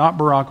Obama, not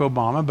Barack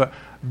Obama, but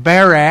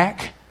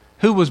Barak.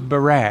 Who was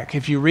Barak?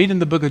 If you read in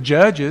the book of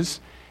Judges,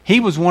 he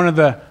was one of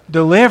the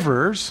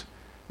deliverers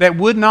that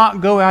would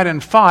not go out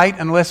and fight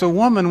unless a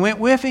woman went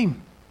with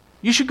him.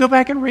 You should go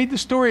back and read the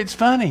story. It's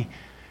funny.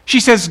 She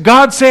says,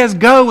 God says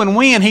go and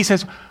win. He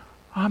says,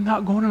 I'm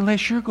not going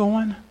unless you're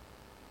going.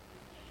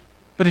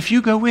 But if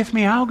you go with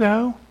me, I'll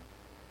go.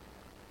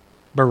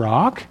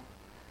 Barak.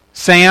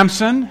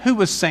 Samson. Who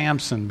was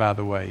Samson, by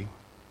the way?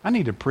 I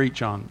need to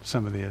preach on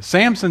some of this.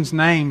 Samson's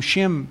name,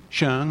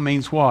 Shimshon,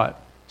 means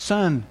what?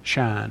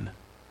 Sunshine.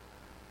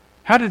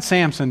 How did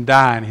Samson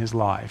die in his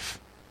life?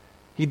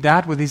 He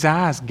died with his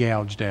eyes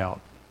gouged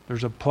out.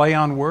 There's a play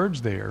on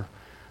words there.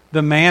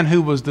 The man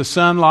who was the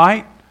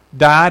sunlight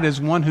died as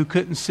one who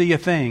couldn't see a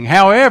thing.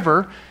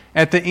 However,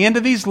 at the end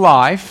of his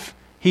life,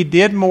 he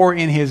did more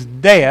in his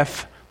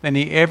death than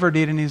he ever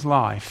did in his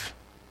life.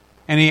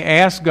 And he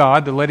asked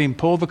God to let him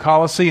pull the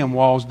Colosseum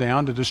walls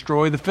down to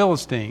destroy the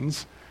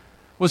Philistines.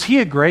 Was he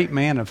a great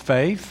man of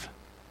faith?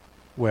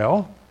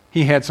 Well,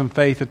 he had some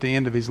faith at the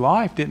end of his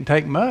life. Didn't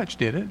take much,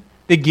 did it?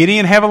 Did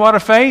Gideon have a lot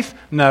of faith?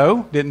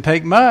 No, didn't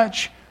take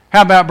much.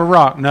 How about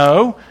Barak?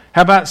 No.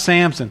 How about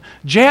Samson?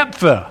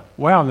 Jephthah.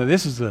 Wow, now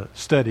this is a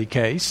study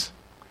case.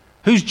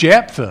 Who's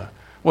Jephthah?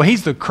 Well,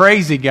 he's the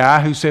crazy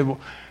guy who said, well,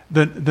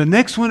 the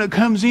next one that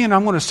comes in,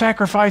 I'm going to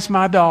sacrifice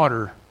my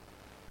daughter.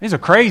 He's a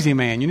crazy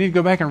man. You need to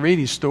go back and read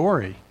his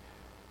story.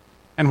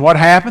 And what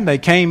happened? They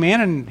came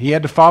in and he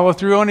had to follow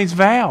through on his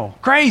vow.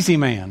 Crazy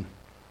man.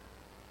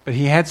 But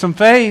he had some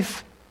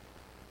faith.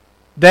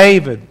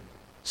 David,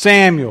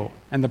 Samuel,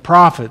 and the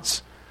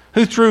prophets,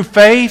 who through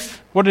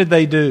faith, what did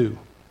they do?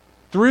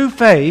 Through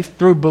faith,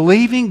 through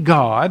believing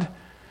God,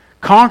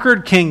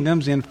 conquered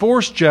kingdoms,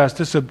 enforced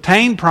justice,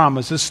 obtained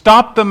promises,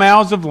 stopped the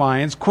mouths of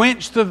lions,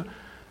 quenched the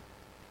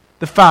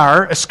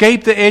fire,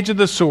 escaped the edge of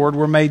the sword,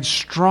 were made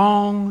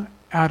strong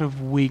out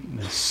of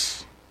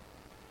weakness.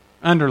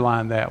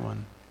 Underline that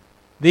one.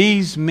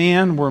 These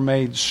men were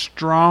made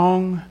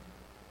strong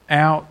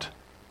out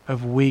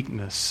of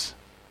weakness.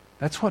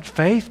 That's what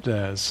faith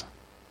does.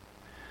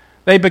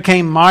 They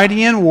became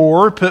mighty in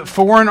war, put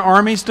foreign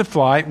armies to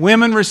flight.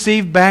 Women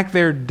received back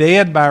their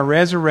dead by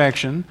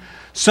resurrection.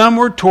 Some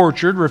were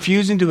tortured,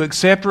 refusing to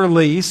accept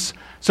release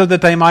so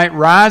that they might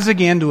rise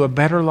again to a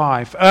better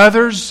life.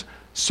 Others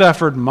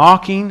suffered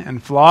mocking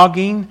and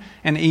flogging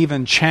and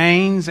even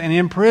chains and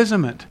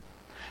imprisonment.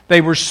 They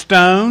were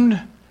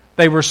stoned.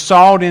 They were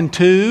sawed in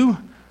two.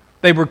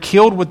 They were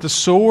killed with the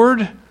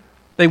sword.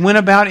 They went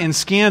about in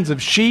skins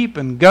of sheep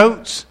and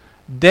goats,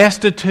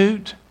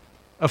 destitute,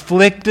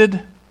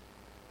 afflicted,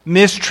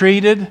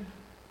 mistreated,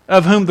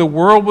 of whom the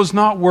world was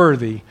not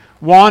worthy,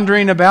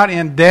 wandering about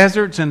in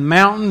deserts and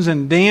mountains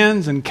and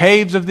dens and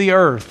caves of the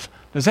earth.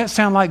 Does that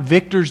sound like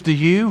victors to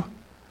you?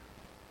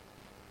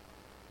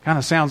 Kind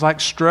of sounds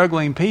like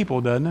struggling people,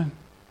 doesn't it?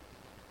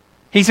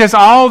 He says,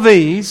 all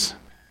these,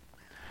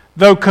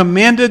 though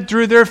commended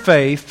through their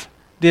faith,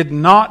 did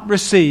not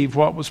receive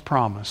what was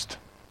promised.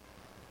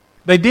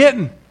 They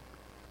didn't.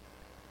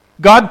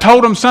 God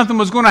told them something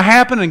was going to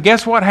happen, and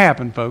guess what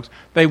happened, folks?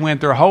 They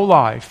went their whole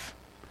life,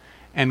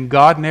 and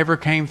God never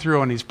came through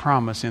on His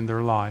promise in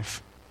their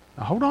life.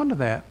 Now hold on to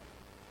that.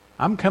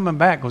 I'm coming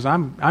back because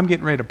I'm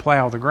getting ready to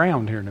plow the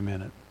ground here in a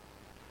minute.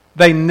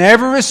 They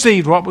never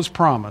received what was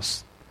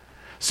promised,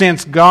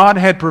 since God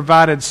had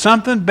provided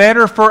something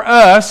better for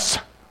us,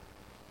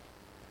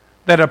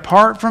 that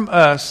apart from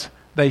us,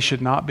 they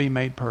should not be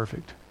made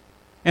perfect.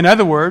 In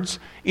other words,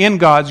 in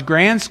God's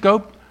grand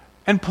scope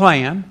and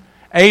plan,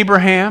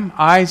 Abraham,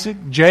 Isaac,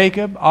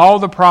 Jacob, all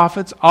the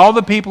prophets, all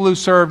the people who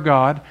served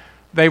God,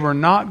 they were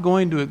not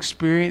going to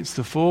experience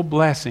the full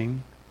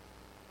blessing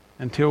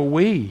until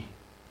we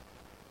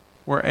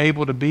were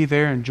able to be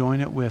there and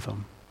join it with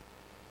them.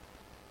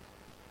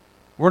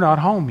 We're not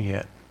home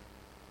yet.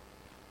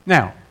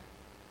 Now,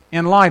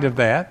 in light of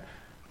that,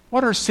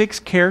 what are 6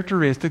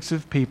 characteristics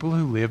of people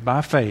who live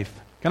by faith?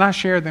 Can I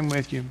share them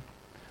with you?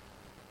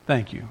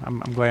 Thank you. I'm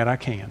glad I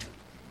can.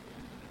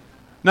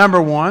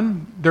 Number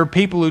 1, they're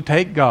people who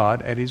take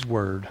God at His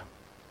word.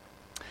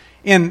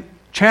 In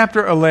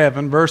chapter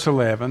 11, verse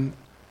 11,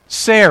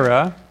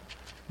 Sarah,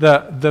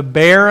 the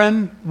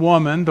barren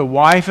woman, the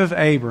wife of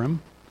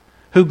Abram,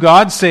 who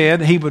God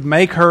said He would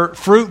make her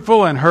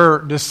fruitful and her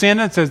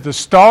descendants as the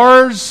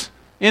stars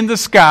in the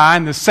sky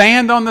and the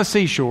sand on the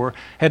seashore,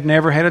 had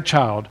never had a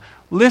child.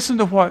 Listen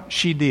to what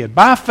she did.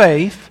 By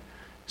faith,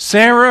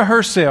 Sarah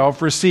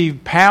herself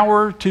received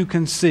power to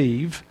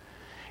conceive,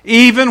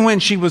 even when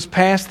she was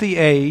past the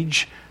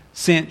age,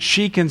 since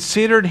she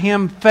considered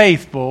Him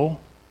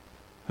faithful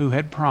who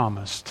had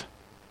promised.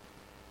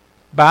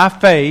 By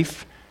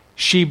faith,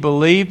 she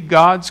believed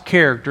God's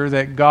character,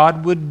 that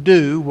God would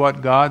do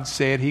what God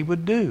said He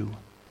would do.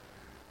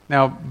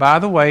 Now, by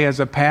the way, as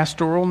a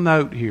pastoral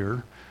note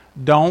here,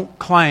 don't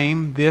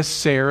claim this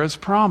Sarah's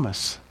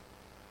promise.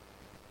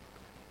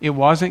 It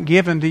wasn't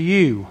given to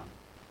you.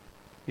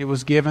 It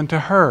was given to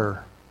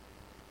her.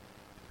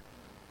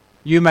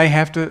 You may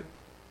have to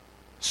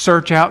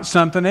search out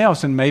something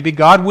else, and maybe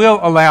God will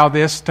allow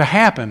this to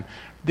happen.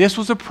 This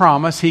was a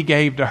promise He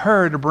gave to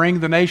her to bring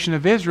the nation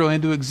of Israel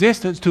into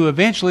existence, to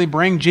eventually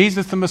bring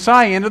Jesus the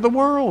Messiah into the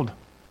world.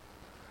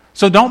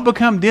 So don't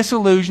become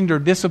disillusioned or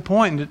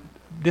disappointed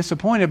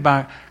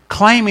by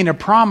claiming a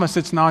promise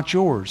that's not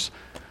yours.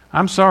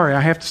 I'm sorry,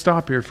 I have to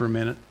stop here for a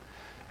minute.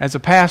 As a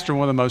pastor,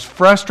 one of the most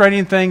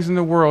frustrating things in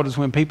the world is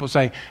when people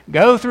say,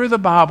 go through the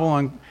Bible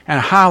and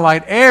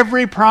highlight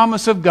every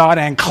promise of God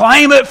and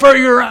claim it for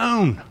your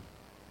own.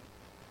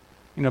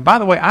 You know, by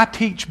the way, I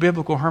teach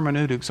biblical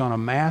hermeneutics on a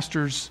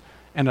master's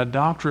and a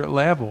doctorate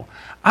level.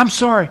 I'm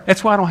sorry,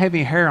 that's why I don't have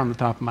any hair on the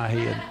top of my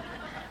head.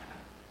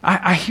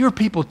 I hear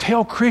people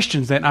tell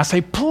Christians that, and I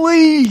say,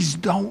 please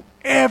don't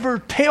ever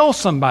tell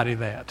somebody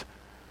that.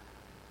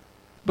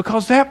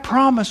 Because that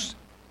promise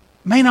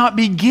may not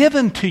be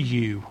given to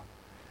you.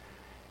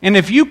 And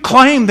if you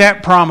claim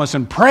that promise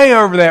and pray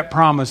over that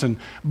promise and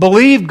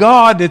believe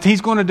God that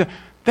He's going to do,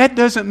 that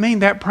doesn't mean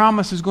that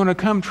promise is going to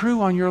come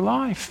true on your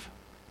life.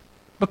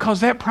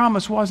 Because that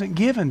promise wasn't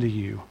given to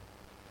you.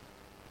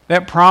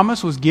 That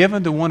promise was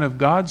given to one of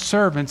God's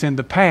servants in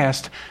the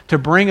past to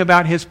bring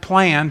about His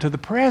plan to the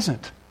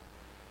present.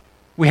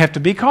 We have to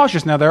be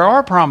cautious. Now, there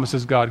are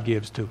promises God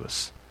gives to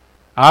us.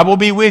 I will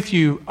be with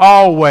you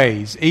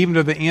always, even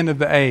to the end of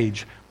the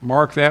age.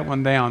 Mark that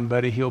one down,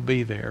 buddy. He'll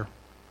be there.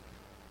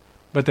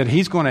 But that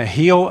He's going to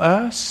heal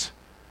us.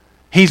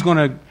 He's going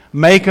to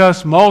make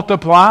us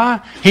multiply.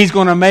 He's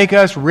going to make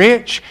us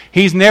rich.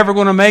 He's never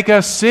going to make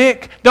us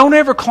sick. Don't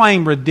ever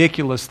claim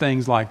ridiculous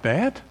things like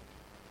that.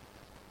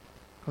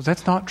 Because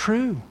that's not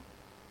true.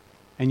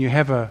 And you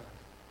have a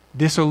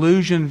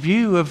disillusioned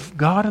view of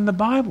God and the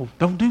Bible.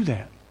 Don't do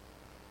that.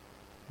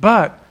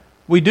 But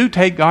we do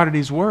take God at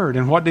His word.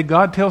 And what did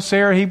God tell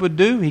Sarah He would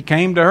do? He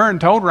came to her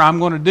and told her, I'm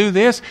going to do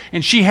this.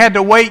 And she had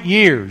to wait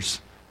years.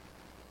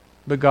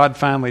 But God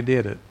finally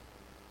did it.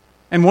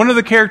 And one of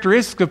the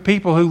characteristics of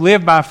people who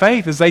live by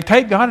faith is they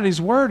take God at His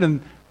word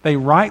and they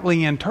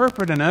rightly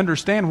interpret and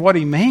understand what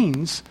He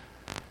means.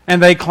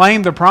 And they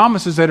claim the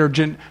promises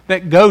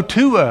that go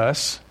to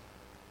us.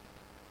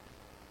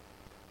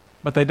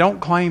 But they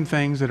don't claim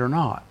things that are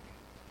not.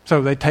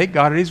 So they take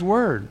God at His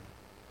word.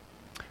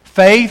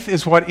 Faith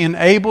is what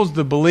enables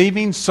the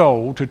believing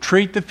soul to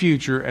treat the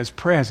future as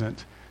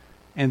present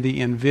and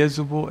the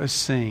invisible as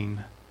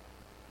seen.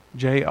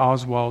 J.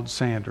 Oswald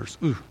Sanders.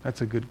 Ooh, that's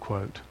a good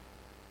quote.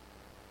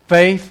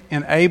 Faith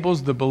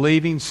enables the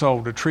believing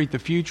soul to treat the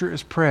future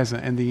as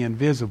present and the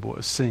invisible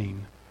as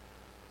seen.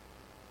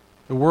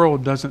 The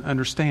world doesn't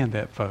understand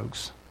that,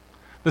 folks.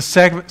 The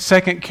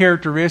second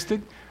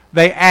characteristic,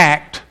 they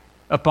act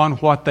upon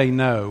what they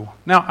know.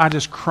 Now, I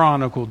just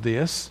chronicled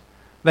this.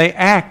 They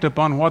act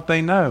upon what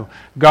they know.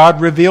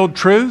 God revealed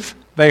truth.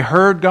 They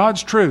heard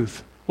God's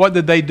truth. What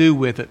did they do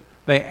with it?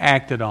 They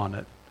acted on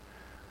it.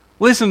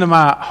 Listen to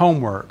my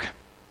homework.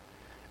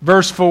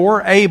 Verse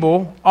 4,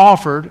 Abel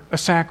offered a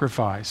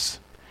sacrifice.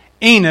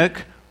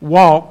 Enoch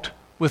walked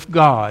with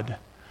God.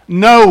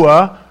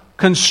 Noah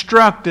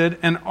constructed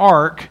an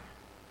ark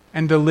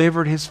and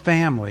delivered his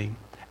family.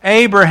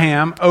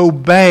 Abraham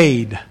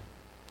obeyed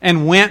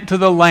and went to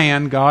the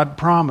land God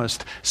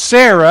promised.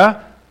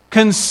 Sarah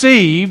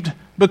conceived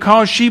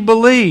because she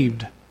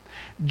believed.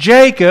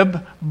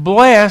 Jacob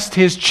blessed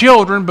his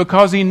children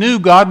because he knew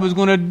God was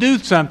going to do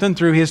something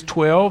through his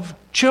 12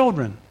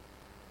 children.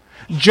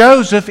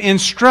 Joseph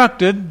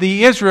instructed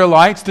the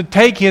Israelites to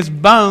take his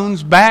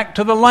bones back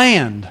to the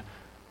land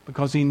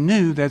because he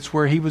knew that's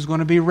where he was going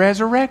to be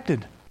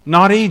resurrected,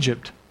 not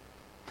Egypt.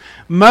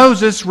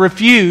 Moses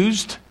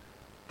refused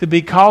to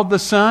be called the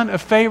son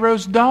of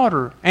Pharaoh's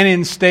daughter and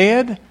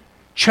instead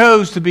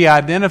chose to be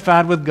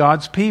identified with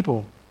God's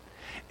people.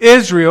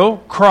 Israel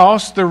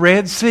crossed the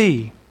Red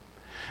Sea.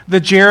 The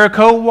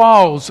Jericho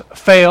walls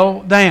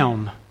fell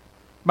down.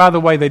 By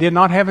the way, they did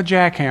not have a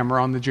jackhammer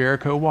on the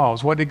Jericho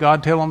walls. What did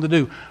God tell them to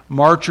do?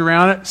 March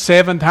around it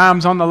 7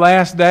 times on the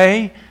last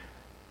day,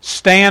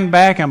 stand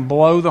back and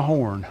blow the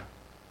horn.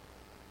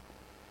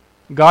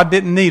 God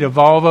didn't need a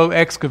Volvo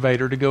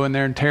excavator to go in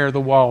there and tear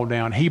the wall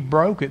down. He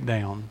broke it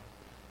down.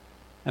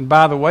 And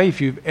by the way,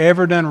 if you've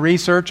ever done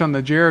research on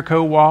the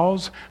Jericho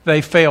walls,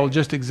 they fell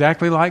just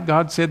exactly like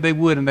God said they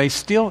would. And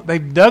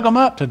they've dug them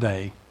up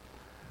today.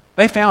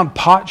 They found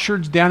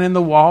potsherds down in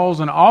the walls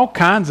and all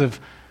kinds of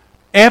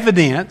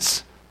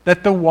evidence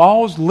that the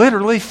walls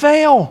literally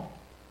fell.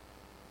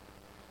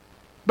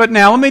 But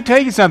now let me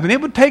tell you something.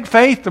 It would take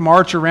faith to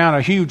march around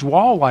a huge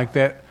wall like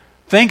that,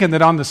 thinking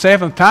that on the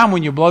 7th time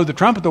when you blow the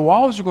trumpet, the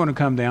walls are going to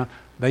come down.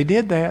 They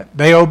did that.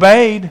 They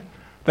obeyed.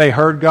 They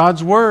heard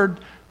God's word.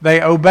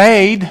 They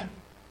obeyed.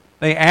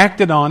 They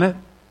acted on it.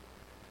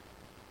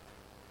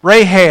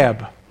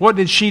 Rahab, what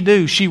did she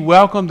do? She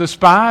welcomed the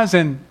spies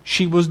and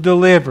she was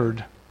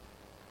delivered.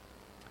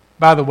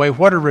 By the way,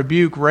 what a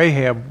rebuke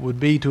Rahab would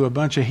be to a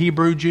bunch of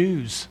Hebrew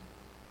Jews.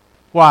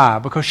 Why?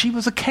 Because she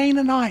was a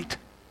Canaanite.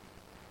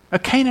 A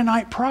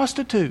Canaanite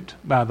prostitute,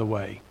 by the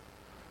way,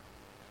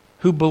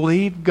 who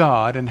believed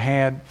God and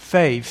had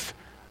faith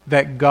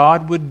that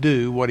God would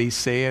do what He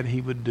said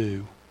He would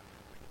do.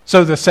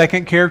 So the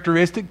second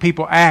characteristic,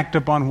 people act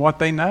upon what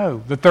they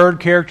know. The third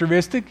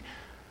characteristic,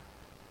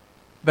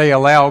 they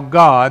allow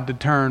God to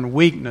turn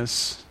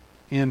weakness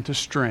into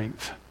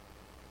strength.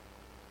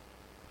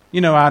 You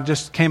know, I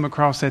just came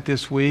across that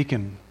this week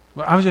and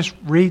I was just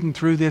reading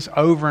through this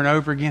over and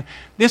over again.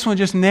 This one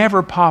just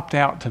never popped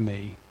out to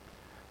me.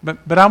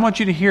 But I want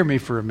you to hear me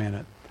for a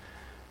minute.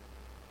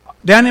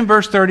 Down in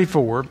verse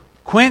 34,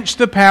 quench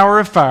the power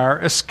of fire,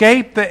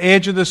 escape the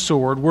edge of the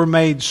sword, were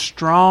made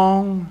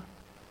strong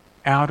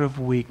out of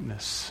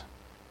weakness.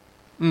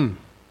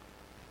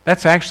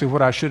 That's actually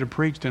what I should have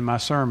preached in my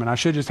sermon. I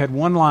should have just had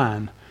one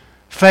line.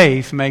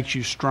 Faith makes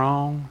you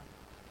strong,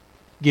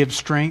 gives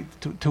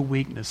strength to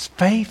weakness.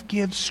 Faith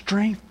gives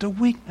strength to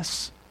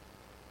weakness.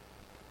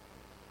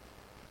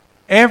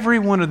 Every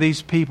one of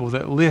these people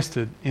that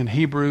listed in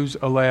Hebrews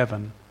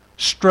 11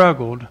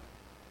 struggled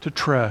to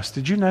trust.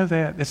 Did you know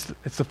that?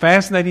 It's the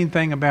fascinating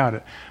thing about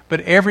it. But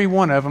every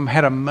one of them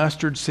had a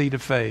mustard seed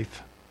of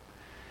faith.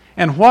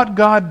 And what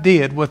God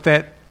did with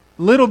that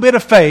little bit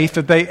of faith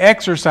that they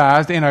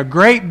exercised in a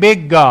great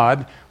big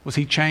God was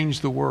He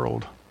changed the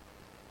world.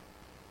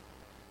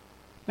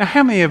 Now,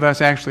 how many of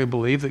us actually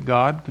believe that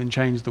God can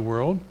change the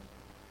world?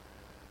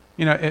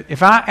 You know,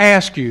 if I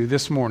ask you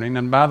this morning,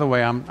 and by the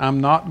way,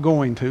 I'm not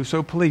going to,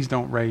 so please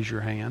don't raise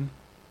your hand.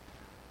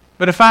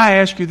 But if I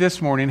ask you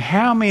this morning,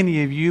 how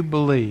many of you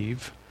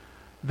believe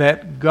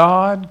that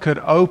God could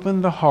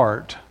open the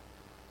heart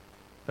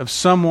of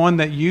someone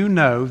that you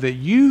know that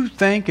you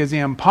think is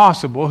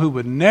impossible, who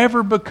would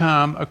never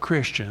become a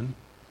Christian?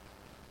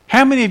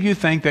 How many of you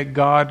think that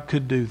God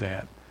could do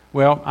that?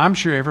 Well, I'm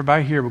sure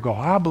everybody here will go,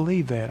 I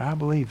believe that, I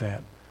believe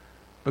that.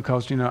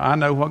 Because, you know, I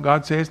know what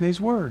God says in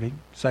His Word. He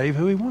save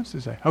who He wants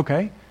to save.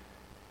 Okay.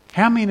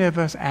 How many of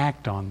us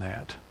act on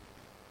that?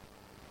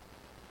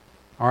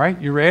 All right,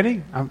 you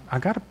ready? I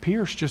got to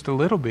pierce just a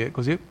little bit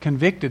because it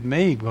convicted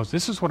me, because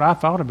this is what I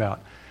thought about.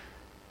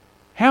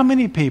 How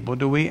many people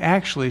do we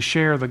actually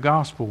share the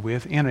gospel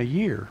with in a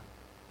year?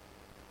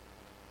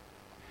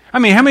 I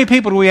mean, how many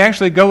people do we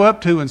actually go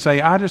up to and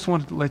say, I just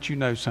want to let you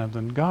know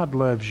something. God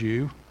loves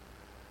you.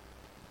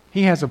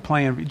 He has a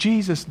plan.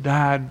 Jesus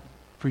died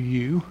for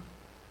you.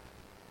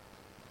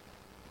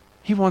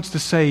 He wants to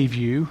save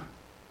you.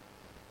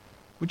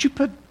 Would you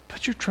put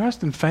your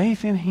trust and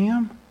faith in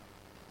Him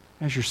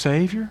as your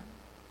Savior?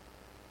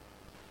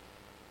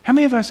 How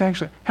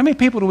many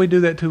people do we do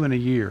that to in a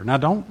year? Now,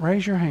 don't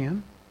raise your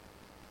hand.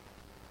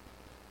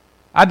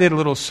 I did a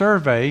little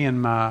survey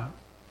in my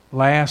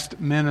last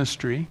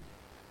ministry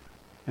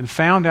and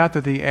found out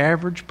that the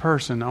average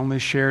person only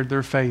shared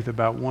their faith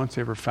about once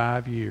every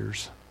 5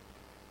 years.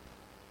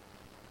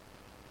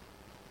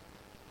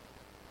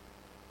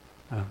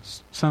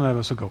 Some of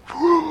us will go,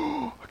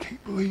 I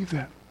can't believe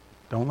that.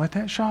 Don't let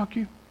that shock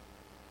you.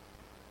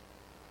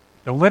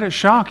 Don't let it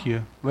shock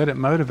you. Let it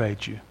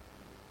motivate you.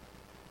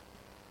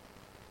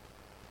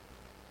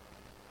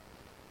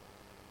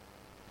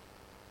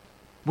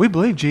 We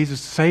believe Jesus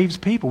saves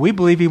people. We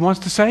believe He wants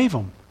to save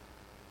them.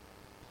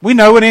 We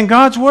know it in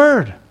God's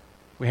Word.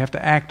 We have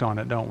to act on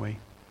it, don't we?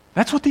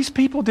 That's what these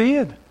people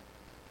did.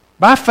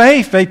 By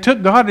faith, they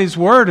took God at His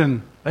Word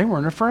and they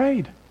weren't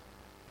afraid.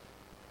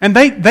 And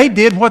they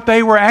did what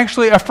they were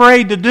actually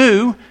afraid to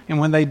do. And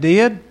when they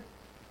did,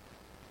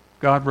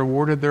 God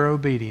rewarded their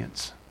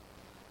obedience.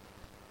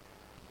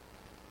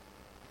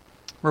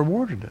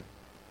 Rewarded it.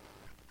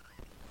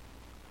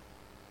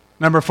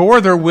 Number 4,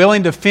 they're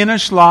willing to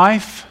finish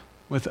life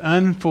with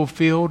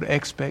unfulfilled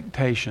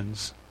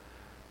expectations.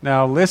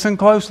 Now listen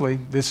closely.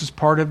 This is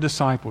part of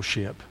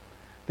discipleship.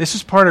 This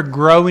is part of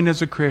growing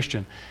as a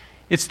Christian.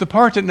 It's the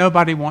part that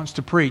nobody wants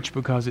to preach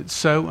because it's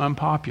so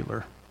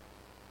unpopular.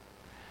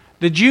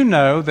 Did you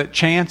know that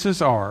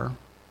chances are,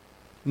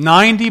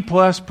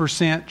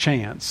 90+%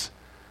 chance,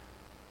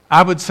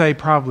 I would say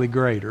probably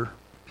greater,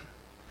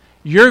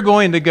 you're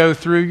going to go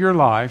through your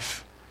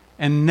life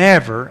and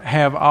never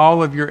have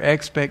all of your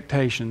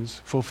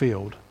expectations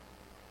fulfilled?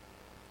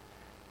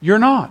 You're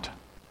not.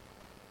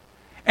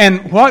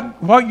 And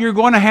what you're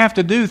going to have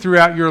to do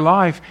throughout your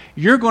life,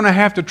 you're going to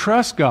have to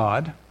trust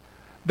God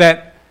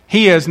that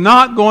He is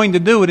not going to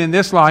do it in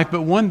this life,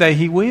 but one day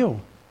He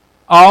will.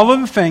 All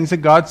of the things that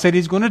God said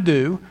He's going to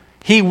do,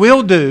 He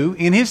will do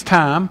in His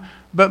time,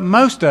 but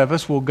most of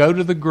us will go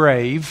to the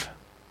grave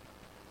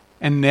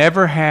and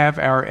never have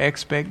our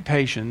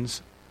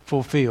expectations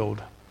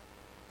fulfilled.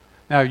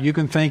 Now, you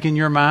can think in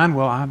your mind,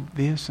 well, I'm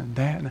this and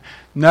that.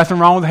 Nothing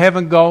wrong with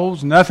having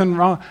goals. Nothing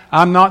wrong.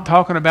 I'm not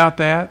talking about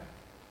that.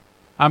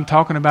 I'm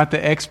talking about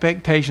the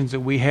expectations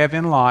that we have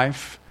in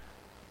life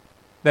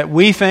that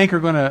we think are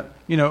going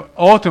to,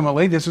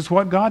 ultimately, this is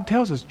what God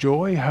tells us.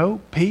 Joy,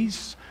 hope,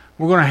 peace.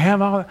 We're going to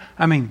have all that.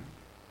 I mean,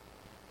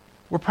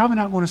 we're probably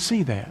not going to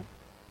see that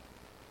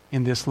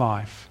in this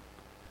life.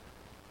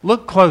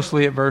 Look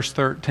closely at verse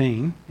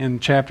 13 in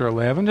chapter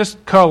 11.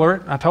 Just color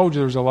it. I told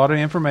you there's a lot of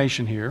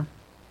information here.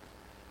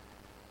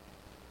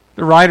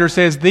 The writer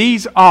says,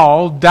 these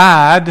all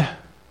died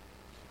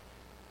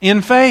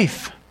in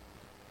faith,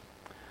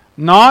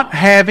 not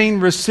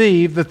having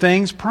received the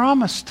things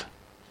promised,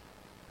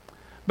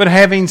 but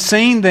having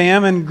seen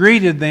them and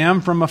greeted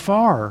them from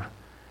afar,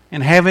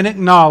 and having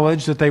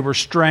acknowledged that they were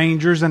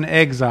strangers and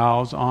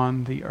exiles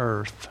on the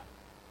earth.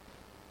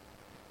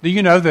 Do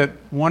you know that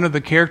one of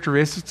the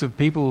characteristics of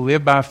people who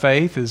live by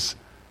faith is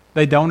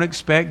they don't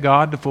expect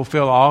God to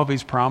fulfill all of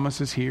His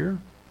promises here?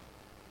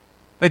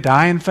 They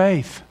die in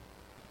faith.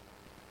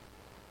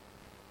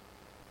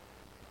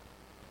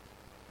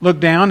 Look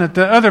down at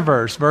the other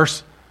verse,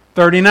 verse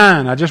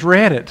 39. I just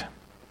read it.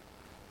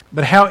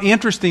 But how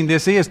interesting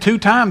this is. 2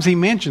 times he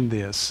mentioned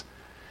this.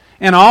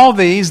 And all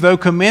these, though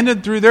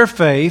commended through their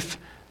faith,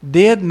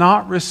 did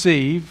not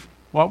receive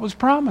what was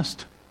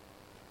promised.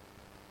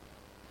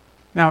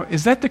 Now,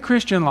 is that the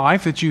Christian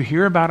life that you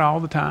hear about all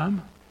the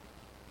time?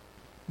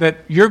 That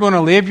you're going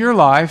to live your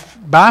life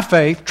by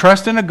faith,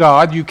 trusting a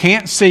God you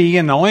can't see,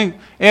 and the only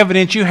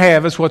evidence you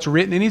have is what's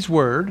written in His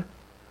Word.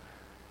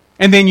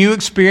 And then you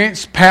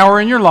experience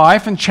power in your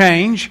life and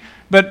change.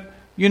 But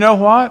you know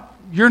what?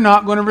 You're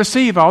not going to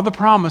receive all the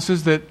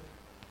promises that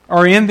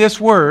are in this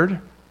Word.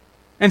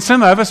 And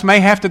some of us may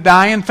have to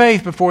die in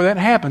faith before that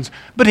happens.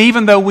 But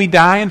even though we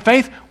die in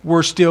faith,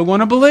 we're still going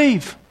to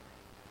believe.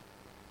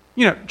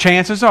 You know,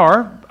 chances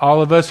are,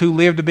 all of us who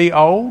live to be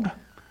old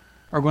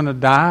are going to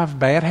die of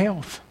bad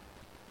health.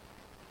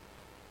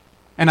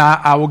 And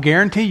I will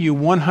guarantee you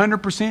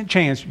 100%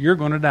 chance you're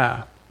going to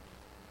die.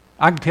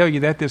 I can tell you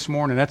that this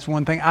morning. That's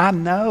one thing I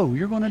know.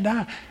 You're going to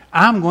die.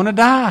 I'm going to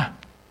die.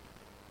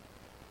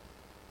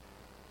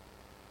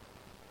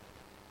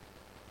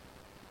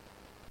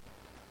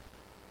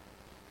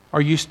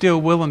 Are you still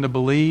willing to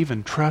believe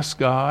and trust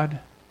God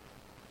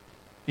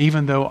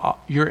even though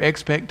your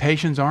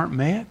expectations aren't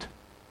met?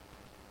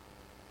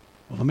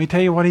 Well, let me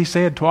tell you what He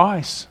said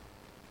twice.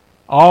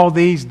 All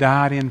these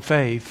died in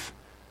faith,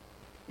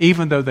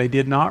 even though they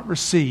did not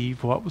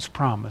receive what was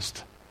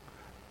promised,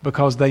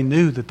 because they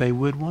knew that they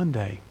would one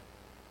day.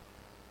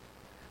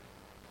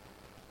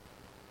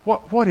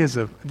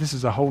 This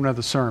is a whole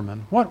other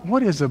sermon.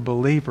 What is a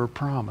believer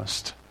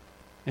promised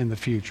in the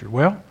future?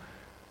 Well,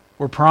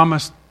 we're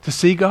promised to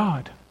see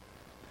God.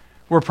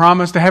 We're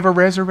promised to have a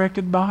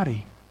resurrected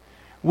body.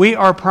 We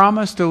are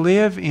promised to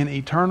live in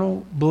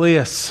eternal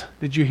bliss.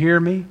 Did you hear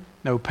me?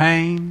 No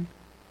pain,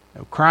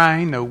 no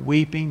crying, no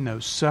weeping, no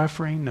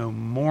suffering, no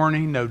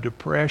mourning, no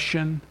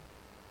depression,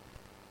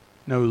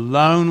 no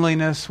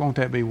loneliness. Won't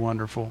that be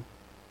wonderful?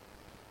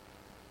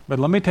 But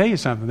let me tell you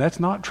something. That's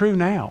not true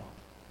now.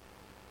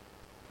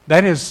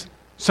 That is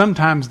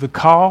sometimes the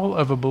call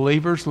of a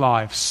believer's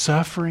life.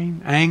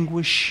 Suffering,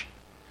 anguish.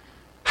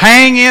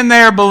 Hang in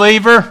there,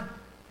 believer.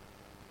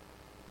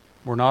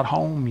 We're not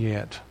home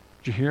yet.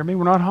 Did you hear me?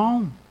 We're not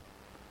home.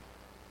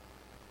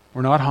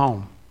 We're not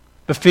home.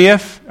 The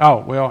fifth,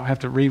 I have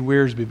to read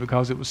Wiersbe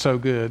because it was so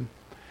good.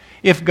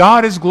 If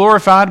God is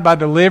glorified by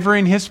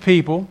delivering His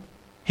people,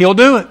 He'll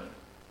do it.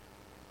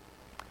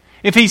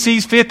 If He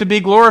sees fit to be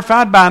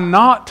glorified by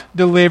not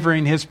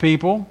delivering His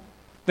people,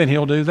 then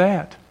He'll do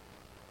that.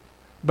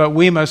 But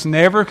we must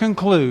never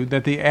conclude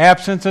that the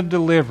absence of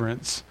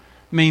deliverance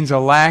means a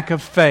lack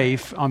of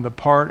faith on the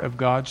part of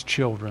God's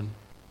children.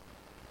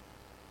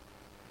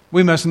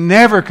 We must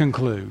never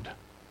conclude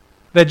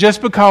that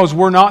just because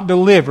we're not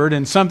delivered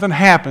and something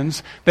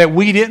happens that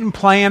we didn't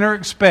plan or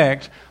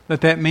expect,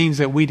 that means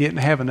that we didn't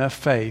have enough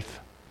faith.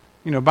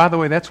 You know, by the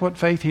way, that's what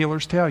faith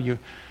healers tell you.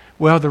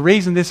 Well, the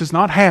reason this is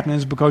not happening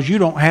is because you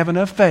don't have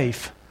enough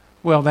faith.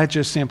 Well, that's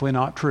just simply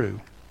not true.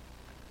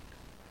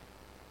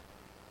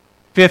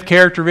 Fifth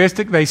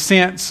characteristic, they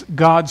sense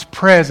God's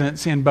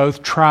presence in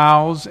both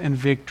trials and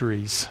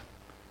victories.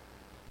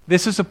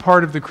 This is a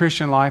part of the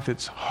Christian life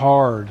that's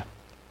hard.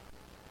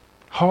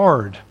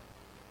 Hard.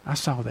 I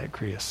saw that,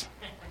 Chris.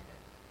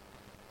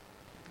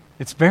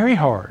 It's very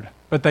hard,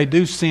 but they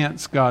do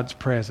sense God's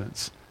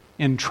presence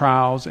in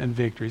trials and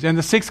victories. And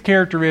the sixth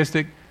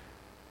characteristic,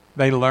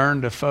 they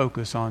learn to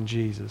focus on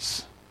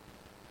Jesus.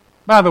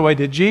 By the way,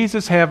 did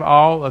Jesus have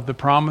all of the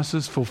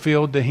promises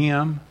fulfilled to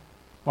Him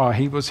while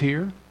He was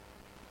here?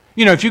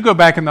 You know, if you go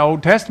back in the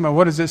Old Testament,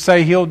 what does it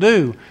say He'll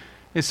do?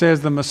 It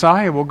says the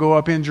Messiah will go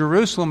up in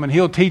Jerusalem and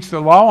He'll teach the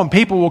law and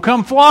people will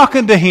come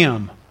flocking to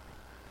Him.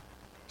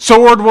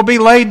 Sword will be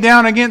laid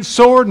down against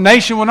sword.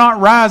 Nation will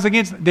not rise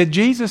against... Did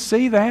Jesus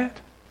see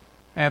that?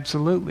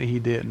 Absolutely He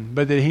didn't.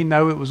 But did He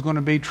know it was going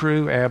to be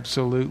true?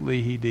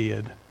 Absolutely He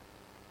did.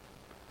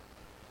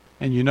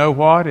 And you know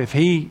what? If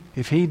he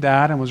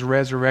died and was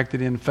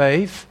resurrected in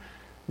faith,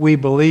 we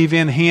believe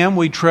in Him,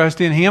 we trust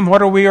in Him.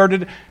 What are we to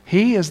do?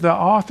 He is the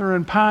author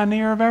and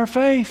pioneer of our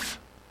faith.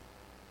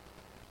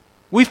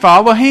 We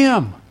follow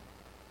Him.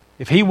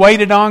 If He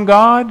waited on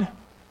God,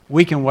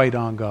 we can wait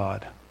on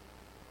God.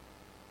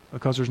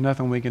 Because there's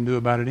nothing we can do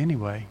about it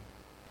anyway.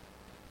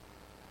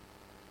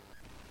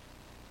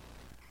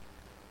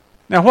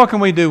 Now, what can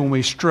we do when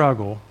we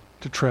struggle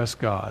to trust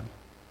God?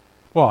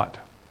 What?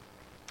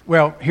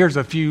 Well, here's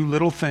a few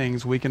little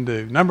things we can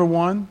do. Number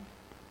one,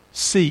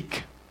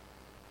 seek.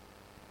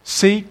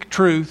 Seek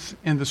truth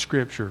in the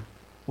Scripture.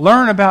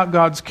 Learn about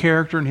God's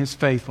character and His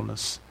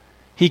faithfulness.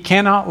 He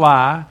cannot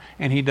lie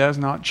and He does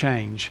not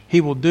change.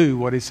 He will do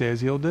what He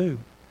says He'll do.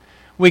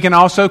 We can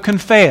also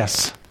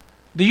confess.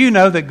 Do you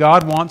know that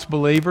God wants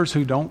believers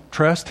who don't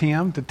trust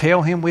Him to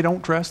tell Him we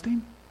don't trust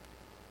Him?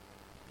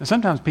 And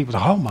sometimes people say,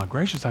 oh my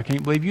gracious, I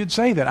can't believe you'd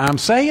say that. I'm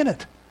saying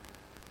it.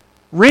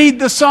 Read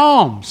the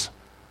Psalms.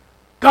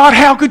 God,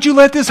 how could you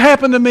let this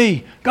happen to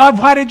me? God,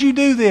 why did you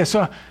do this?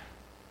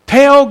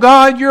 Tell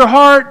God your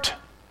heart.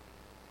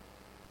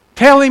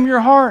 Tell Him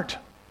your heart.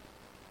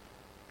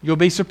 You'll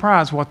be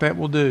surprised what that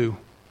will do.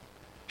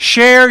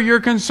 Share your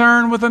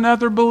concern with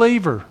another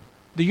believer.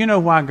 Do you know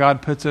why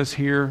God puts us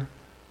here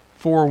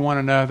for one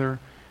another?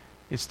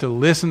 It's to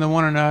listen to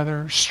one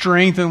another,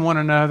 strengthen one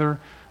another.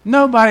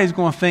 Nobody's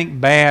going to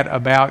think bad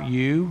about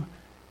you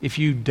if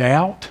you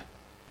doubt,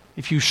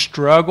 if you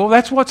struggle.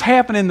 That's what's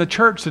happening in the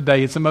church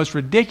today. It's the most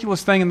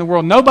ridiculous thing in the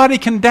world. Nobody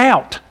can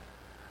doubt.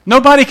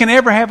 Nobody can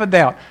ever have a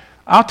doubt.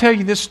 I'll tell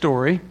you this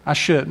story. I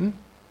shouldn't.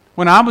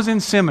 When I was in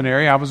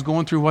seminary, I was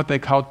going through what they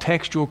call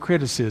textual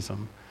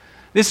criticism.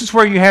 This is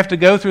where you have to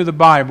go through the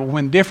Bible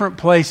when different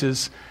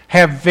places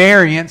have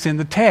variants in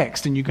the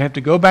text. And you have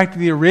to go back to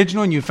the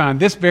original and you find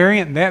this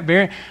variant and that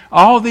variant.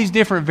 All these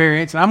different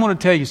variants. And I'm going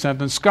to tell you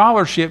something.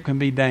 Scholarship can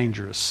be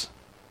dangerous.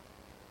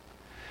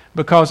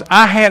 Because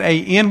I had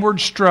an inward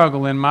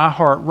struggle in my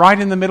heart right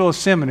in the middle of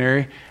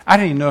seminary. I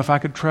didn't even know if I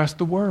could trust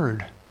the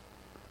Word.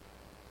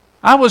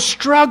 I was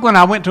struggling.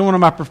 I went to one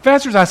of my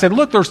professors. I said,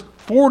 look, there's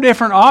 4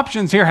 different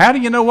options here. How do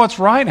you know what's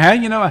right? How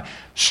do you know?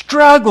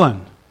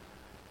 Struggling.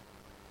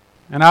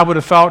 And I would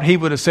have thought he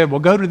would have said, well,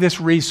 go to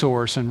this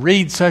resource and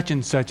read such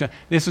and such.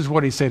 This is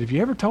what he said. Have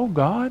you ever told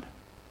God?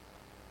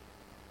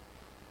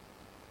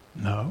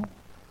 No.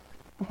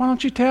 Well, why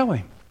don't you tell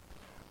him?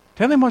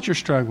 Tell him what you're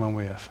struggling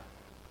with.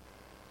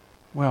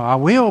 Well, I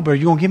will, but are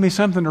you going to give me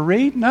something to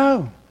read?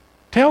 No.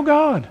 Tell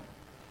God.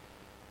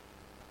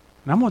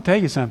 And I'm going to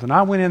tell you something.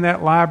 I went in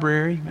that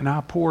library and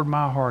I poured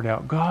my heart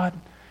out. God,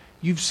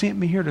 you've sent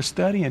me here to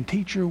study and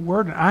teach your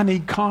word, and I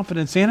need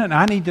confidence in it, and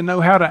I need to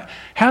know how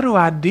do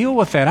I deal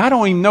with that? I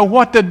don't even know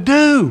what to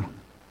do.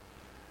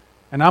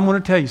 And I'm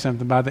going to tell you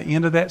something. By the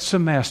end of that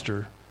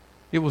semester,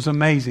 it was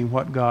amazing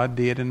what God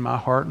did in my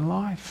heart and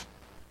life.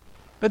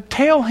 But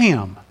tell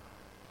him.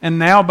 And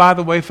now, by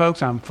the way,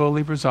 folks, I'm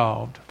fully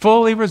resolved,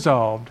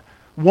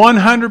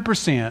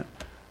 100%,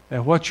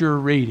 that what you're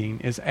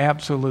reading is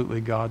absolutely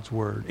God's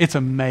Word. It's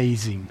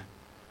amazing.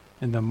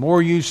 And the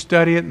more you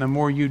study it and the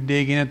more you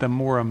dig in it, the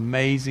more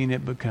amazing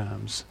it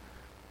becomes.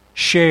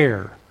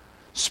 Share.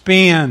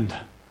 Spend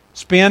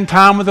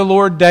time with the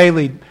Lord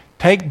daily.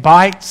 Take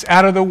bites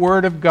out of the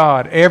Word of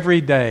God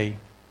every day.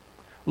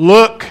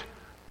 Look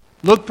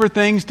for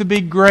things to be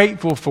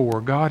grateful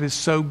for. God is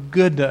so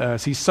good to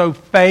us. He's so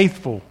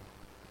faithful.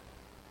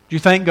 Do you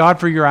thank God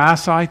for your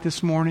eyesight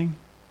this morning?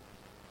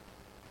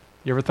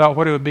 You ever thought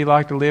what it would be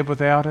like to live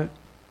without it?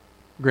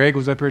 Greg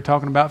was up here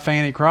talking about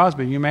Fanny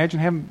Crosby. Can you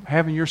imagine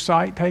having your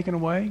sight taken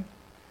away? Did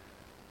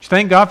you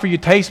thank God for your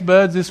taste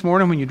buds this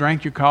morning when you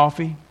drank your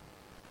coffee?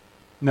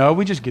 No,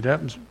 we just get up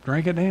and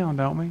drink it down,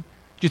 don't we? Do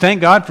you thank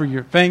God for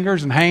your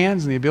fingers and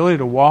hands and the ability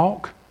to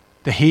walk,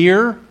 to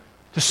hear,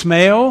 to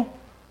smell?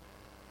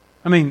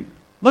 I mean,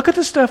 look at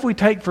the stuff we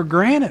take for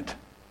granted.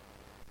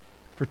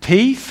 For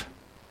teeth.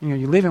 You know,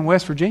 you live in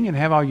West Virginia and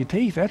have all your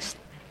teeth. That's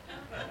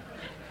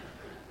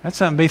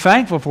something to be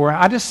thankful for.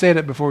 I just said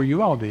it before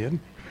you all did.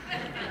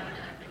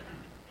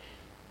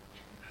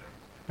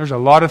 There's a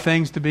lot of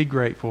things to be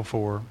grateful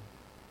for.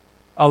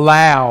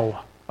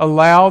 Allow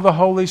the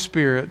Holy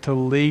Spirit to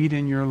lead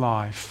in your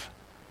life.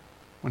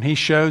 When He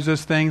shows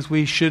us things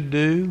we should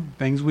do,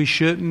 things we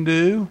shouldn't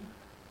do,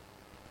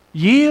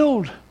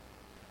 yield.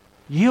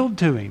 Yield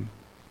to Him.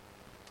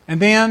 And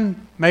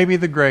then, maybe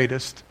the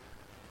greatest,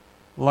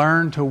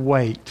 learn to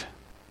wait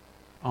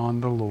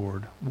on the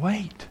Lord.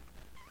 Wait.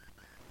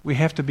 We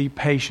have to be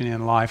patient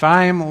in life.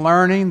 I am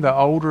learning the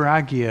older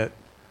I get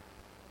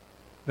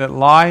that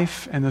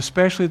life, and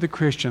especially the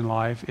Christian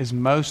life, is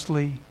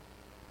mostly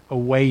a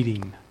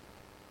waiting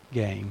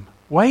game.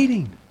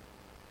 Waiting.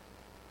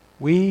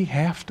 We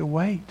have to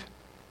wait.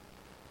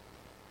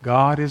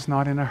 God is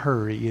not in a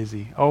hurry, is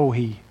He?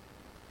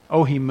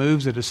 He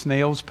moves at a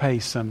snail's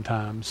pace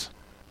sometimes.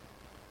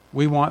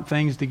 We want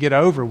things to get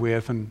over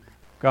with, and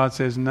God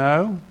says,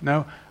 no,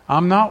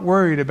 I'm not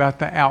worried about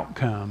the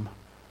outcome.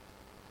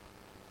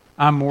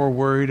 I'm more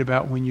worried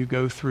about when you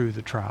go through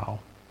the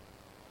trial.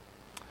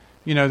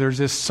 You know, there's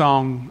this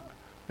song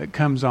that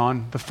comes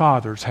on, The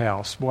Father's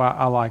House. Boy,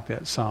 I like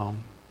that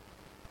song.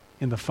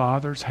 In the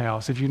Father's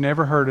House. If you've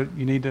never heard it,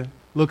 you need to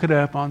look it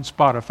up on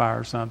Spotify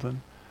or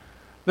something.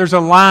 There's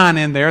a line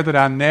in there that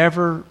I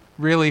never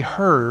really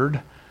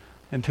heard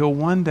until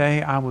one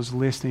day I was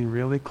listening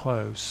really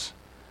close.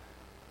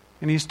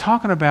 And he's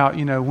talking about,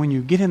 you know, when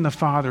you get in the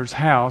Father's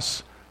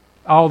house,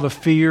 all the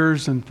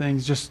fears and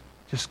things just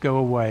go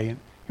away.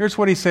 Here's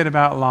what he said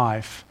about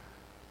life.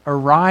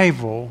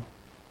 Arrival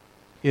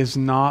is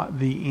not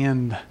the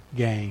end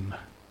game.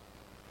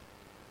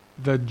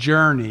 The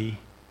journey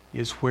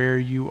is where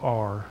you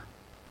are.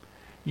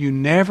 You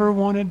never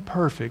wanted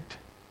perfect.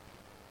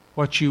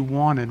 What you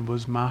wanted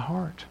was my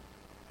heart.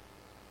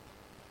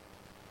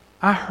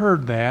 I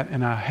heard that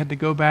and I had to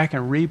go back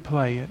and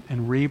replay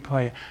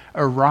it.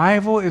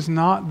 Arrival is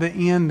not the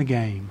end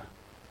game.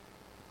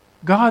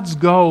 God's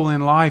goal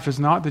in life is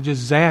not to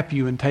just zap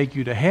you and take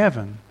you to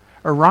heaven.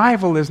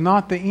 Arrival is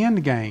not the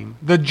end game.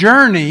 The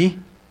journey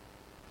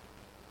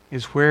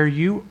is where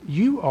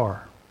you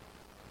are.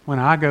 When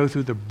I go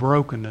through the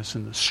brokenness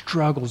and the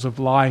struggles of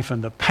life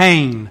and the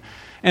pain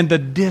and the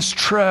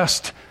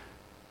distrust,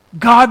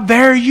 God,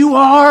 there you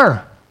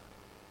are.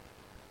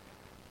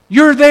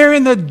 You're there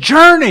in the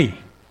journey.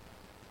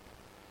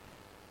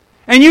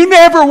 And you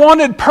never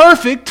wanted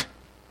perfect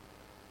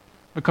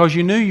because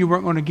you knew you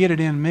weren't going to get it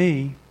in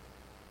me.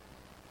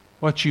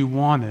 What you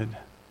wanted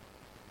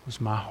was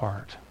my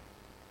heart.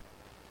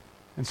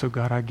 And so,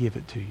 God, I give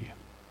it to you.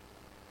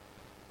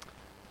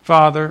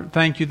 Father,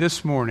 thank you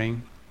this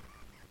morning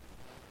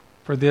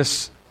for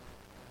this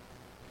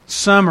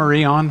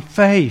summary on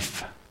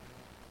faith,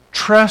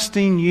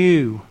 trusting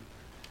you.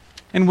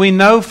 And we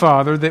know,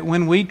 Father, that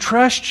when we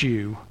trust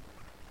you,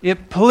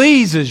 it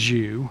pleases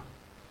you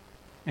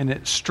and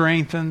it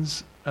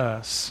strengthens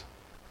us.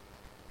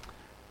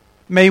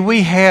 May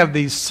we have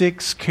these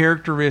 6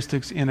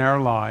 characteristics in our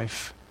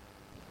life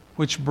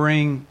which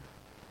bring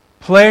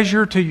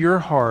pleasure to your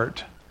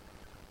heart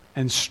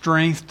and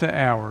strength to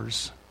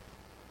ours.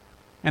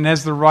 And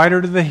as the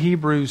writer to the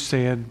Hebrews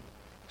said,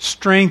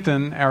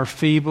 strengthen our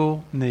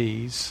feeble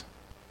knees.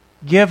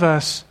 Give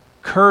us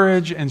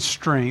courage and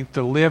strength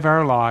to live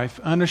our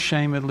life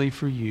unashamedly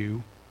for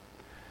you.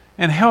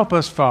 And help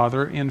us,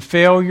 Father, in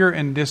failure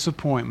and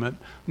disappointment,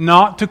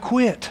 not to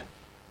quit.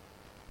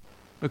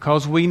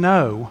 Because we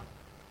know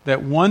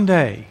that one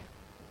day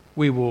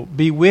we will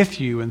be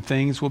with you and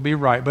things will be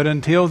right. But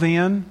until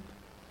then,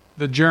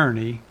 the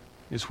journey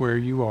is where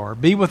you are.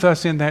 Be with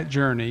us in that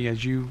journey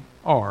as you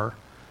are.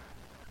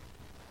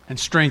 And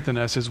strengthen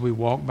us as we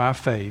walk by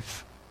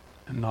faith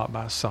and not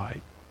by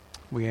sight.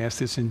 We ask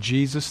this in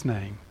Jesus'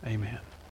 name. Amen.